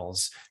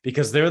criminals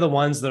because they're the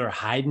ones that are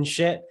hiding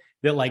shit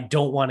that like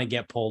don't want to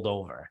get pulled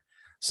over.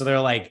 So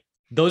they're like,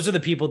 those are the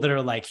people that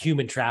are like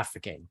human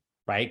trafficking,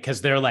 right?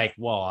 Because they're like,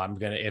 well,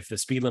 if the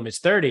speed limit's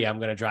 30, I'm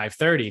going to drive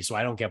 30 so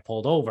I don't get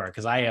pulled over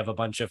because I have a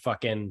bunch of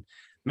fucking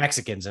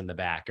Mexicans in the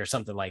back or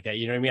something like that.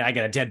 You know what I mean? I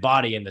got a dead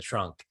body in the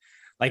trunk.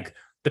 Like,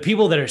 the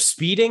people that are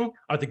speeding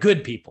are the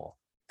good people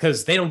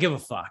because they don't give a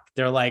fuck.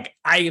 They're like,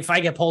 if I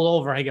get pulled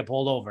over, I get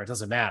pulled over. It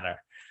doesn't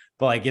matter.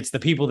 But like, it's the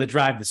people that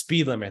drive the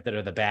speed limit that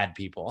are the bad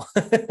people.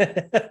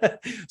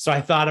 So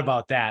I thought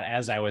about that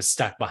as I was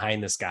stuck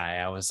behind this guy.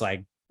 I was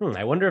like,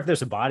 I wonder if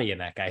there's a body in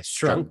that guy's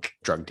trunk.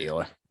 Drug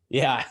dealer.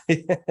 Yeah.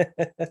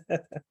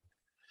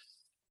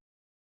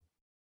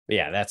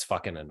 Yeah, that's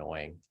fucking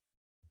annoying.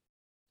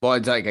 Well,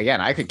 it's like,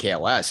 again, I could care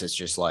less. It's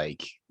just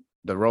like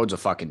the road's a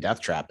fucking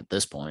death trap at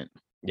this point.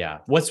 Yeah.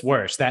 What's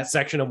worse, that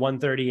section of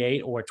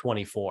 138 or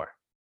 24?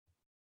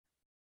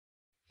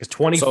 Because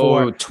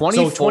 24,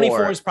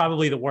 24 is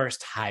probably the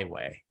worst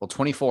highway. Well,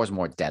 24 is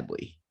more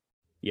deadly.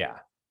 Yeah.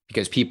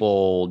 Because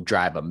people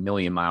drive a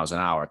million miles an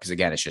hour. Because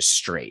again, it's just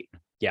straight.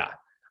 Yeah.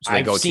 So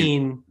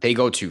they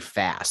go too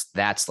fast.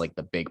 That's like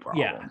the big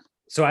problem. Yeah.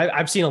 So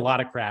I've seen a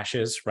lot of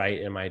crashes, right,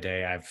 in my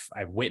day.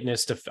 I've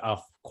witnessed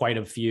quite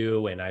a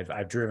few, and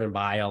I've driven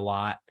by a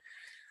lot.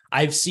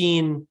 I've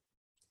seen,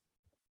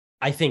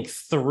 I think,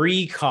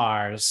 3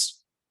 cars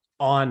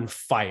on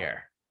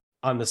fire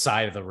on the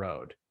side of the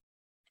road.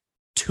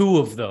 2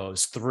 of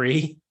those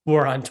 3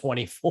 were on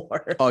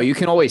 24. Oh, you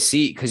can always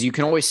see, because you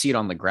can always see it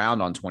on the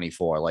ground on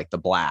 24, like the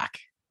black.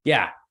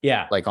 Yeah.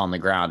 Like on the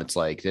ground, it's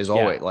like there's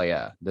always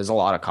there's a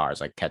lot of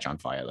cars like catch on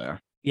fire there.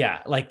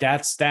 Yeah, like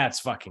that's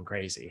fucking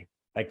crazy.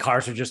 Like,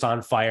 cars are just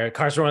on fire.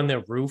 Cars are on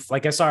their roof.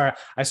 Like, I saw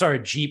a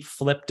Jeep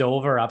flipped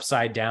over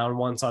upside down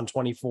once on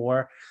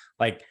 24.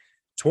 Like,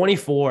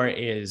 24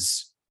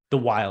 is the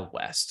Wild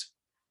West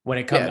when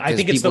it comes. I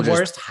think it's the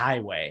worst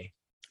highway.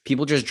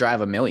 People just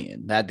drive a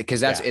million because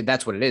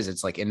that's what it is.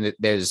 It's like,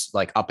 there's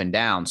like up and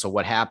down. So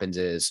what happens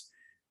is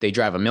they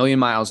drive a million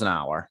miles an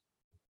hour.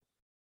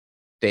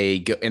 They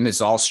go, and it's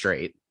all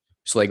straight.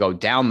 So they go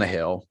down the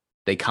hill.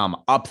 They come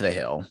up the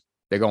hill.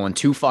 They're going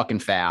too fucking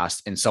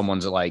fast, and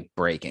someone's like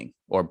braking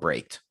or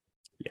braked.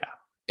 Yeah.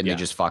 And they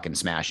just fucking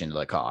smash into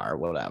the car or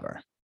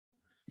whatever.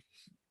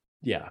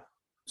 Yeah.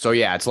 So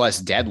yeah, it's less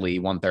deadly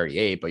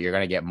 138, but you're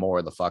going to get more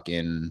of the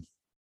fucking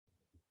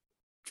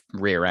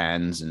rear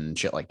ends and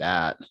shit like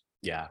that.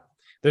 Yeah.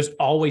 There's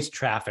always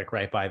traffic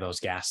right by those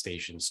gas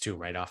stations too,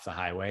 right off the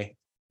highway.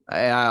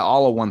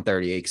 All of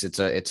 138, because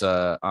it's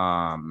a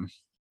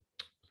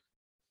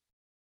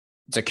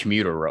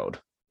commuter road.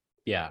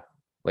 Yeah.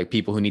 Like,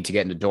 people who need to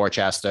get into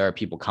Dorchester,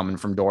 people coming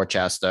from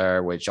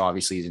Dorchester, which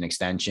obviously is an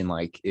extension.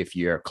 Like, if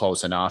you're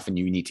close enough and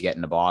you need to get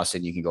into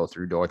Boston, you can go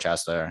through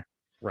Dorchester.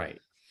 Right.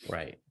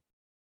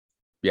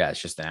 Yeah,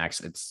 it's just an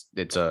accident.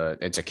 It's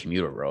a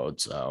commuter road,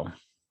 so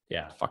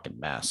yeah, fucking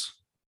mess.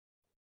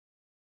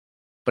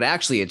 But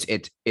actually,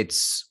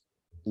 it's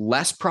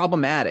less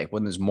problematic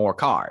when there's more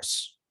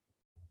cars.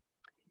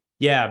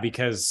 Yeah,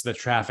 because the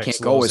traffic can't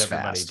slows go as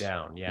everybody fast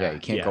down. Yeah, you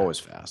can't go as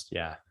fast.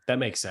 Yeah, that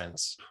makes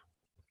sense.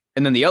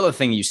 And then the other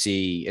thing you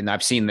see, and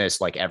I've seen this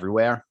like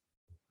everywhere,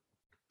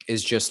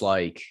 is just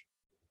like,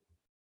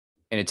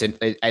 and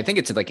I think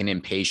it's like an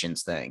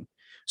impatience thing.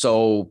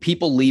 So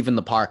people leave in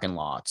the parking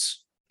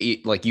lots.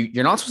 Like,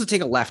 you're not supposed to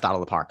take a left out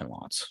of the parking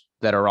lots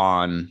that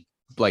are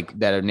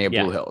near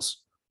Blue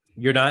Hills.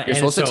 You're not. You're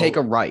supposed to take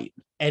a right.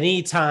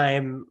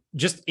 Anytime,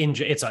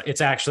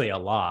 it's actually a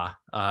law.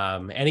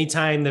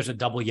 Anytime there's a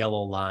double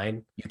yellow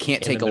line, you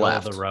can't take a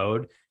left of the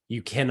road.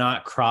 You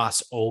cannot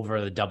cross over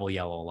the double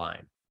yellow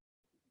line.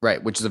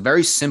 Right, which is a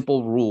very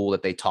simple rule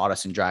that they taught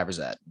us in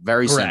driver's ed.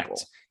 Very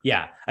simple.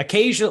 Yeah.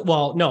 Occasionally,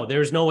 well, no,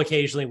 there's no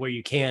occasionally where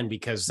you can,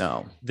 because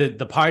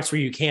the parts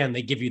where you can,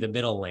 they give you the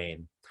middle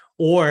lane.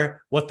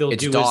 Or what they'll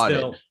do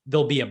is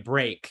there'll be a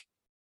break.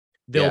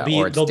 There'll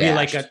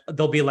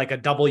be like a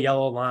double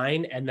yellow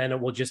line, and then it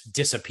will just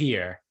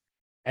disappear,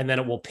 and then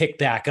it will pick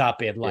back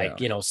up in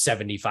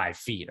 75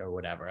 feet or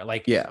whatever.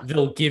 Like,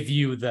 they'll give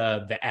you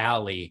the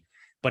alley,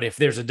 But if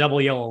there's a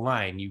double yellow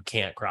line, you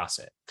can't cross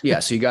it. Yeah.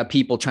 So you got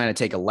people trying to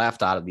take a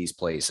left out of these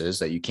places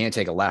that you can't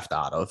take a left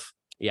out of.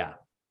 Yeah.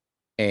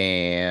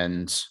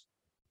 And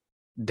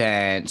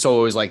then, so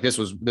it was like, this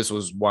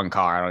was one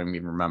car. I don't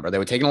even remember. They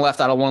were taking a left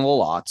out of one of the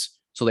lots.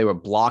 So they were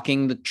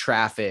blocking the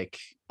traffic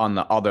on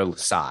the other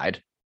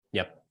side.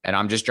 Yep. And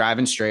I'm just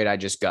driving straight. I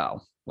just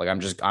go. Like,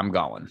 I'm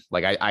going.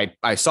 Like,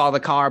 I saw the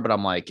car, but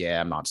I'm like,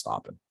 yeah, I'm not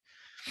stopping.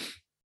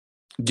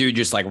 Dude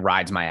just like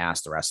rides my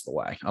ass the rest of the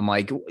way. I'm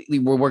like,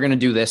 we're going to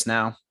do this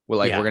now.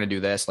 We're going to do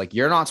this. Like,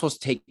 you're not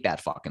supposed to take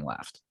that fucking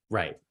left.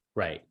 Right.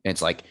 Right. And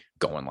it's like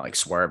going like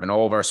swerving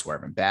over,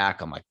 swerving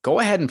back. I'm like, go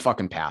ahead and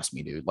fucking pass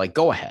me, dude. Like,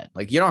 go ahead.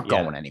 Like, you're not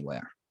going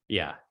anywhere.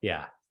 Yeah.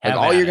 Yeah. Like,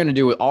 all you're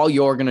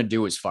going to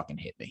do is fucking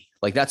hit me.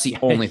 Like, that's the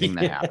only thing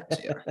that happens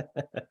here.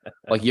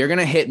 Like, you're going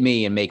to hit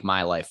me and make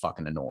my life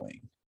fucking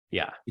annoying.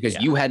 Yeah.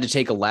 Because you had to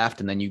take a left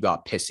and then you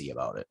got pissy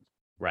about it.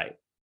 Right.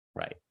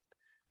 Right.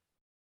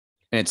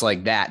 And it's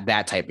like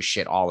that type of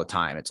shit all the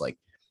time. It's like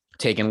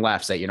taking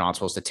lefts that you're not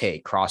supposed to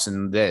take,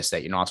 crossing this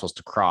that you're not supposed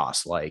to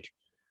cross. Like,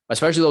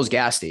 especially those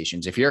gas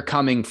stations. If you're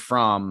coming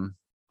from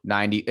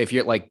 90, if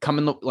you're like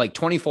coming like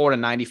 24 to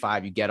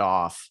 95, you get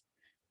off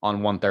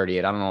on 138.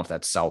 I don't know if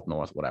that's south,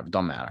 north, whatever.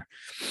 Don't matter.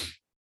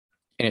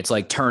 And it's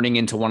like turning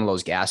into one of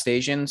those gas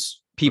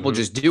stations. People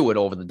just do it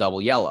over the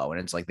double yellow.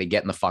 And it's like they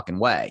get in the fucking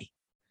way.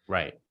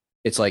 Right.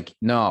 It's like,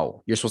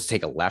 no, you're supposed to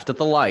take a left at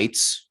the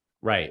lights.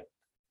 Right.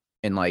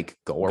 And like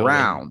go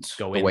around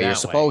the way you're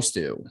supposed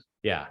to.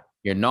 Yeah.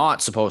 You're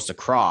not supposed to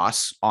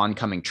cross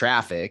oncoming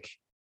traffic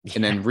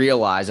and then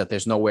realize that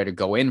there's nowhere to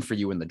go in for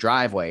you in the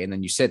driveway. And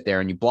then you sit there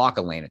and you block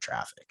a lane of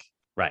traffic.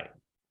 Right.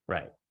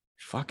 Right.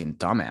 Fucking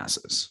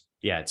dumbasses.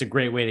 Yeah. It's a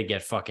great way to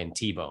get fucking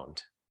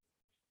T-boned.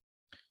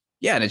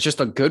 Yeah. And it's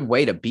just a good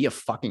way to be a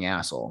fucking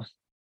asshole.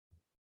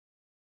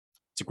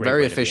 It's a great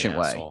very efficient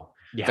way.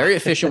 Yeah. Very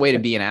efficient way to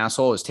be an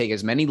asshole is take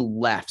as many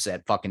lefts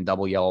at fucking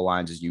double yellow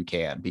lines as you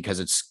can,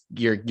 because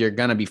you're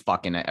going to be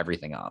fucking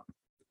everything up.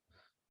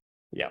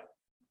 Yeah.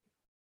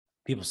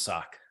 People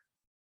suck.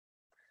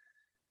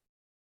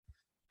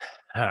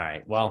 All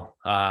right. Well,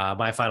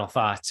 my final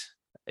thought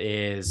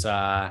is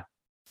I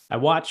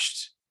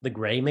watched The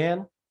Gray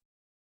Man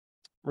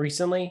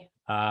recently.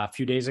 A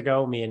few days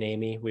ago, me and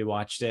Amy, we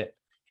watched it.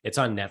 It's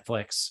on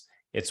Netflix.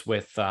 It's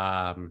with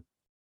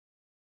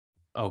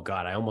oh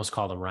God, I almost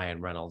called him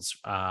Ryan Reynolds.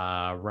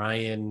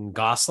 Ryan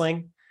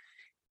Gosling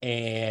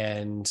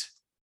and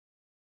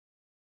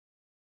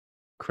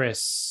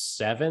Chris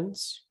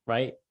Evans,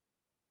 right?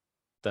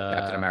 The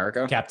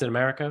Captain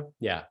America.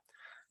 Yeah.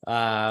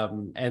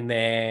 And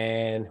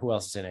then who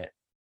else is in it?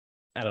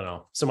 I don't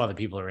know. Some other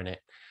people are in it.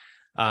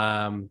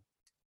 I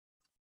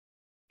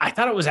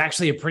thought it was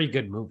actually a pretty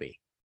good movie.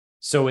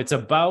 So it's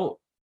about,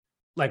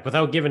 like,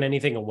 without giving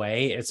anything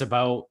away, it's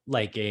about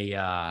like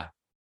a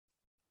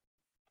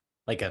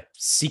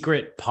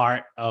secret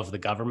part of the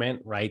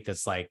government, right?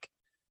 That's like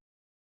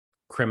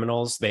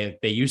criminals. They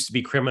used to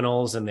be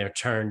criminals and they're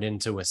turned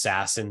into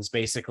assassins,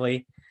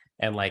 basically.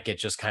 And like, it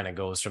just kind of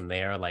goes from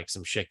there. Like,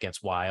 some shit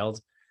gets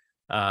wild.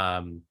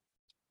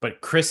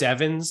 But Chris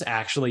Evans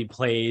actually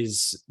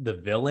plays the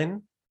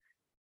villain.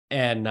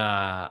 And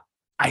I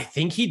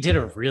think he did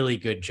a really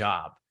good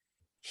job.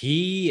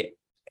 He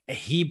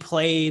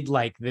played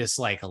like this,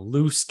 like,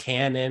 loose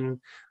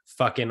cannon,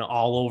 fucking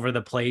all over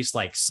the place,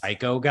 like,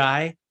 psycho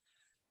guy.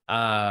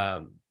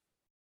 And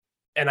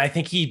I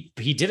think he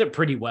did it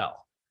pretty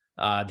well.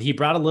 He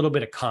brought a little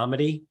bit of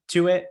comedy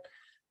to it.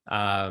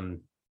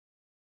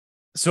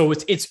 So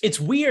it's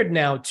weird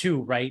now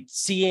too, right?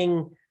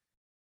 Seeing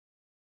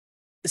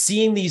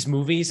these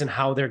movies and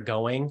how they're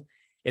going.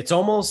 It's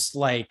almost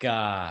like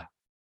ever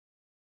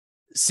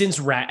since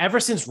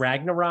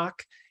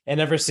Ragnarok, and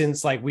ever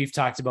since, like we've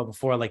talked about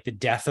before, like the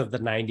death of the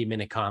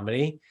 90-minute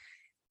comedy,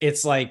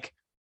 it's like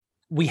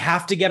we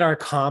have to get our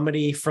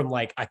comedy from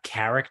like a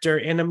character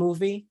in a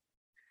movie.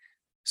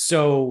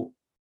 So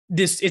it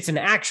is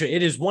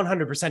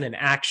 100% an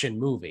action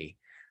movie.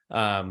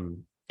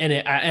 And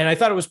I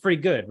thought it was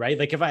pretty good, right?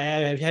 Like, if I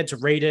had to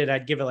rate it,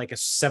 I'd give it like a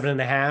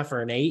 7.5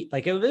 or an 8.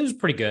 Like, it was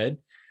pretty good.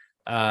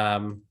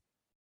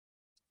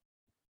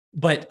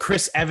 But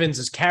Chris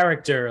Evans's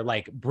character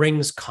like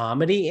brings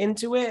comedy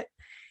into it.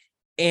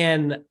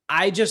 And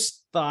I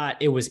just thought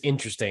it was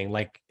interesting.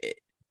 Like,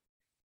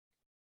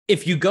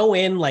 if you go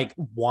in like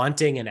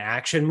wanting an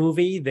action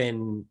movie,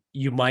 then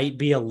you might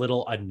be a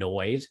little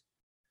annoyed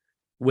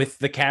with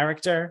the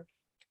character.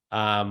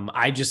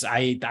 I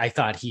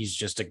thought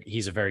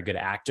he's a very good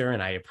actor,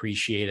 and I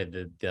appreciated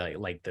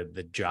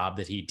the job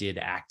that he did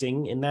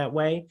acting in that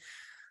way.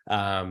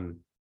 But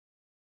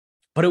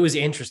it was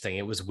interesting.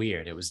 It was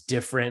weird. It was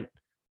different.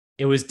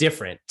 It was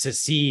different to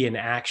see an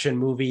action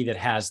movie that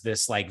has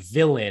this like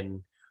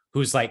villain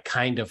who's like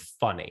kind of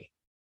funny.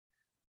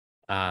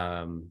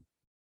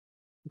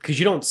 Because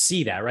you don't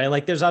see that, right?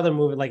 Like, there's other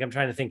movies, like I'm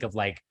trying to think of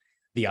like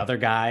The Other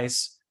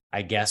Guys,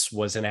 I guess,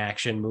 was an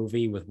action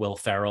movie with Will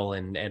Ferrell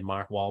and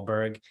Mark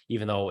Wahlberg,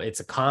 even though it's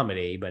a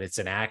comedy, but it's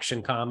an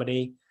action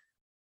comedy.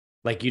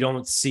 Like, you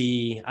don't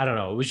see, I don't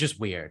know. It was just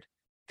weird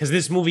because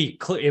this movie,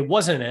 it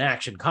wasn't an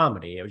action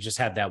comedy. It just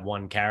had that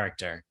one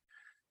character.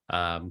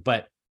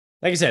 But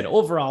like I said,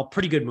 overall,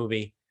 pretty good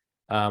movie.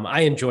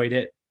 I enjoyed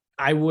it.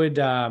 I would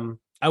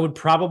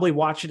probably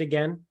watch it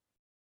again.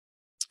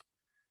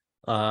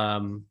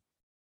 I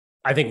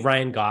think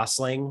Ryan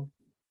Gosling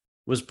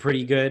was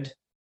pretty good.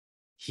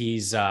 He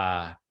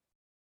does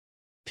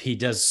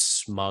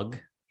smug.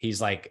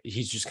 He's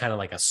just kind of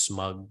like a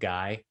smug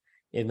guy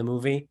in the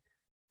movie,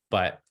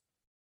 but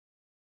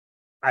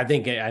I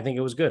think it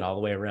was good all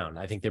the way around.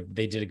 I think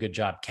they did a good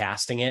job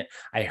casting it.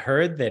 I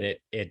heard that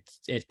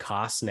it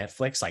cost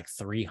Netflix like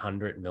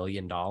 $300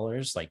 million,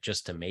 like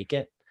just to make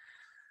it.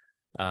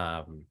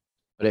 But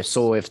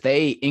if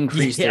they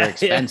increase their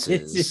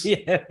expenses,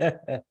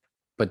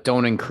 but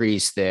don't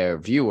increase their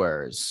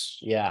viewers,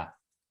 how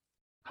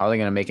are they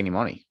going to make any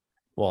money?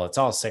 Well, it's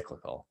all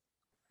cyclical.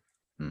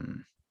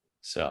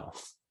 So,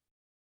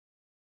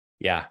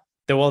 yeah.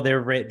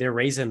 They're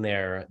raising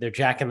they're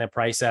jacking the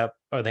price up,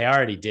 or they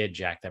already did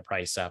jack the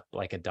price up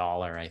like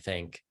 $1, I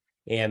think.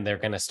 And they're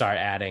going to start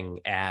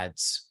adding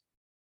ads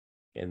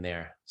in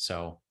there.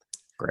 So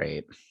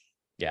great.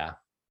 Yeah.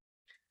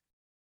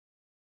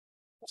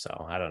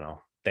 So I don't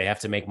know. They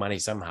have to make money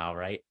somehow,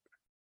 right?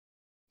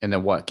 And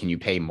then what? Can you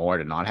pay more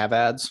to not have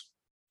ads?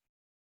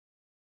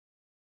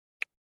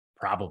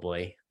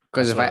 Probably.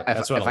 Because if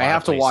I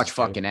have to watch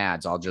fucking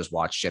ads, I'll just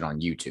watch shit on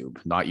YouTube,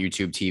 not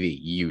YouTube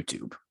TV,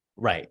 YouTube.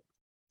 Right.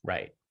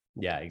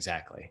 Yeah,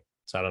 exactly.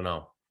 So I don't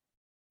know.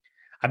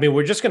 I mean,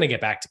 we're just going to get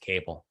back to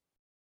cable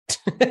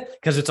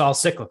because it's all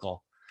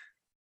cyclical.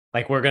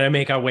 Like, we're going to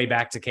make our way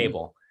back to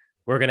cable.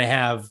 We're going to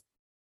have,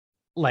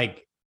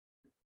 like,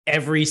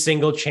 every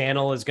single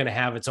channel is going to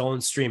have its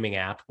own streaming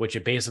app, which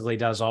it basically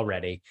does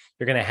already.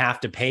 You're going to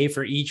have to pay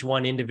for each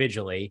one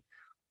individually.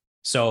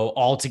 So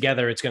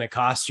altogether, it's going to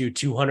cost you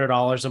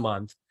 $200 a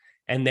month.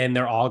 And then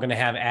they're all going to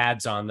have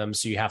ads on them.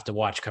 So you have to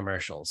watch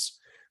commercials.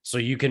 So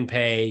you can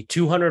pay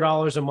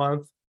 $200 a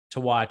month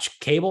to watch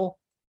cable,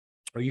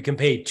 or you can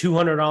pay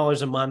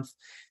 $200 a month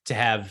to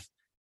have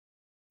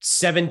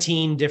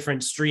 17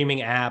 different streaming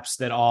apps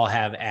that all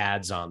have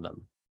ads on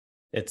them.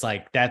 It's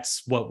like,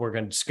 that's what we're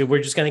just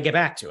going to get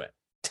back to it.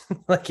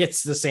 Like,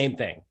 it's the same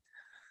thing.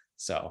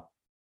 So,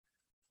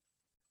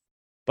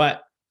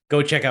 but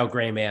go check out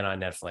Gray Man on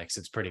Netflix.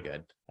 It's pretty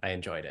good. I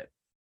enjoyed it.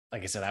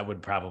 Like I said, I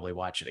would probably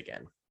watch it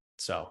again.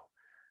 So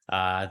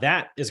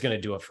that is going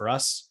to do it for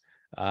us.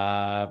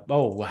 I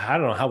don't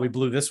know how we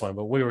blew this one,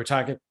 but we were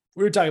talking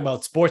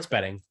about sports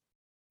betting.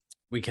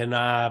 We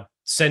can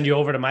send you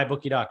over to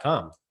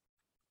mybookie.com,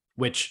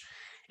 which,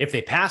 if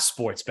they pass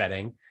sports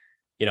betting,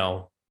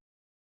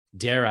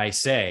 dare I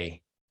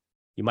say,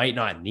 you might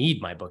not need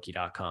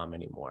mybookie.com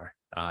anymore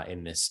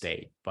in this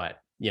state. But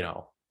they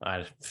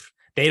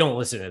don't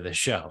listen to this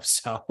show,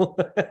 so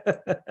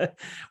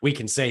we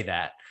can say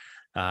that.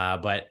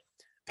 But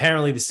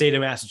apparently the state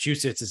of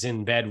Massachusetts is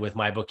in bed with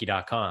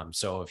mybookie.com.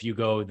 So if you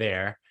go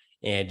there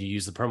and you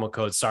use the promo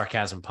code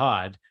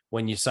SarcasmPod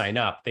when you sign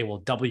up, they will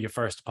double your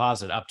first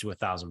deposit up to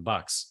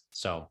 $1,000.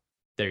 So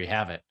there you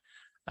have it.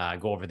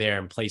 Go over there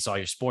and place all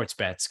your sports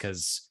bets,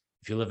 because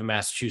if you live in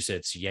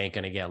Massachusetts, you ain't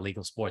going to get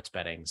legal sports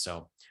betting.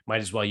 So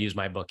might as well use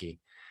MyBookie.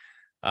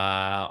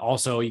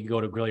 Also, you can go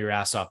to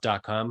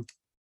grillyourassoff.com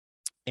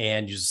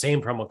and use the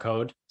same promo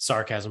code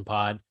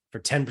SarcasmPod for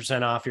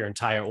 10% off your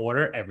entire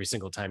order every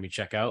single time you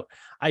check out.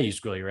 I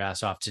used Grill Your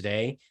Ass Off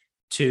today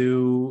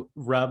to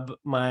rub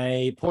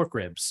my pork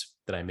ribs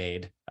that I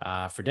made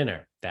for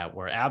dinner that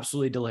were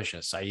absolutely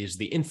delicious. I used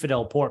the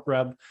Infidel pork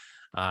rub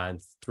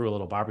and threw a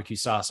little barbecue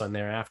sauce on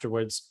there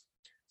afterwards.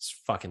 It's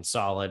fucking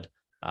solid.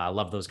 I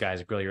love those guys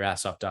at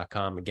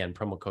grillyourassoff.com. Again,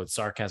 promo code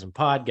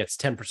SarcasmPod gets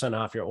 10%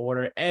 off your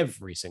order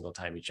every single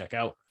time you check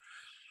out.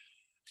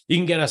 You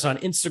can get us on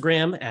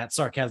Instagram at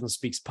Sarcasm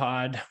Speaks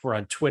Pod. We're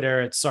on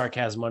Twitter at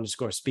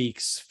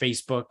Sarcasm_Speaks.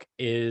 Facebook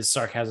is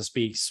Sarcasm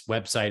Speaks.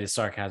 Website is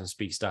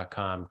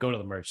sarcasmspeaks.com. Go to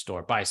the merch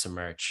store, buy some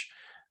merch.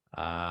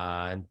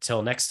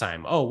 Until next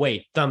time. Oh,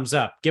 wait, thumbs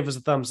up. Give us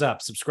a thumbs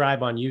up.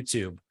 Subscribe on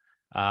YouTube.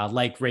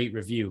 Like, rate,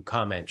 review,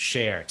 comment,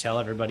 share. Tell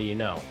everybody you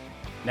know.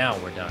 Now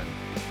we're done.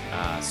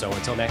 So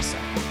until next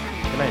time.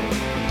 Good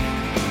night.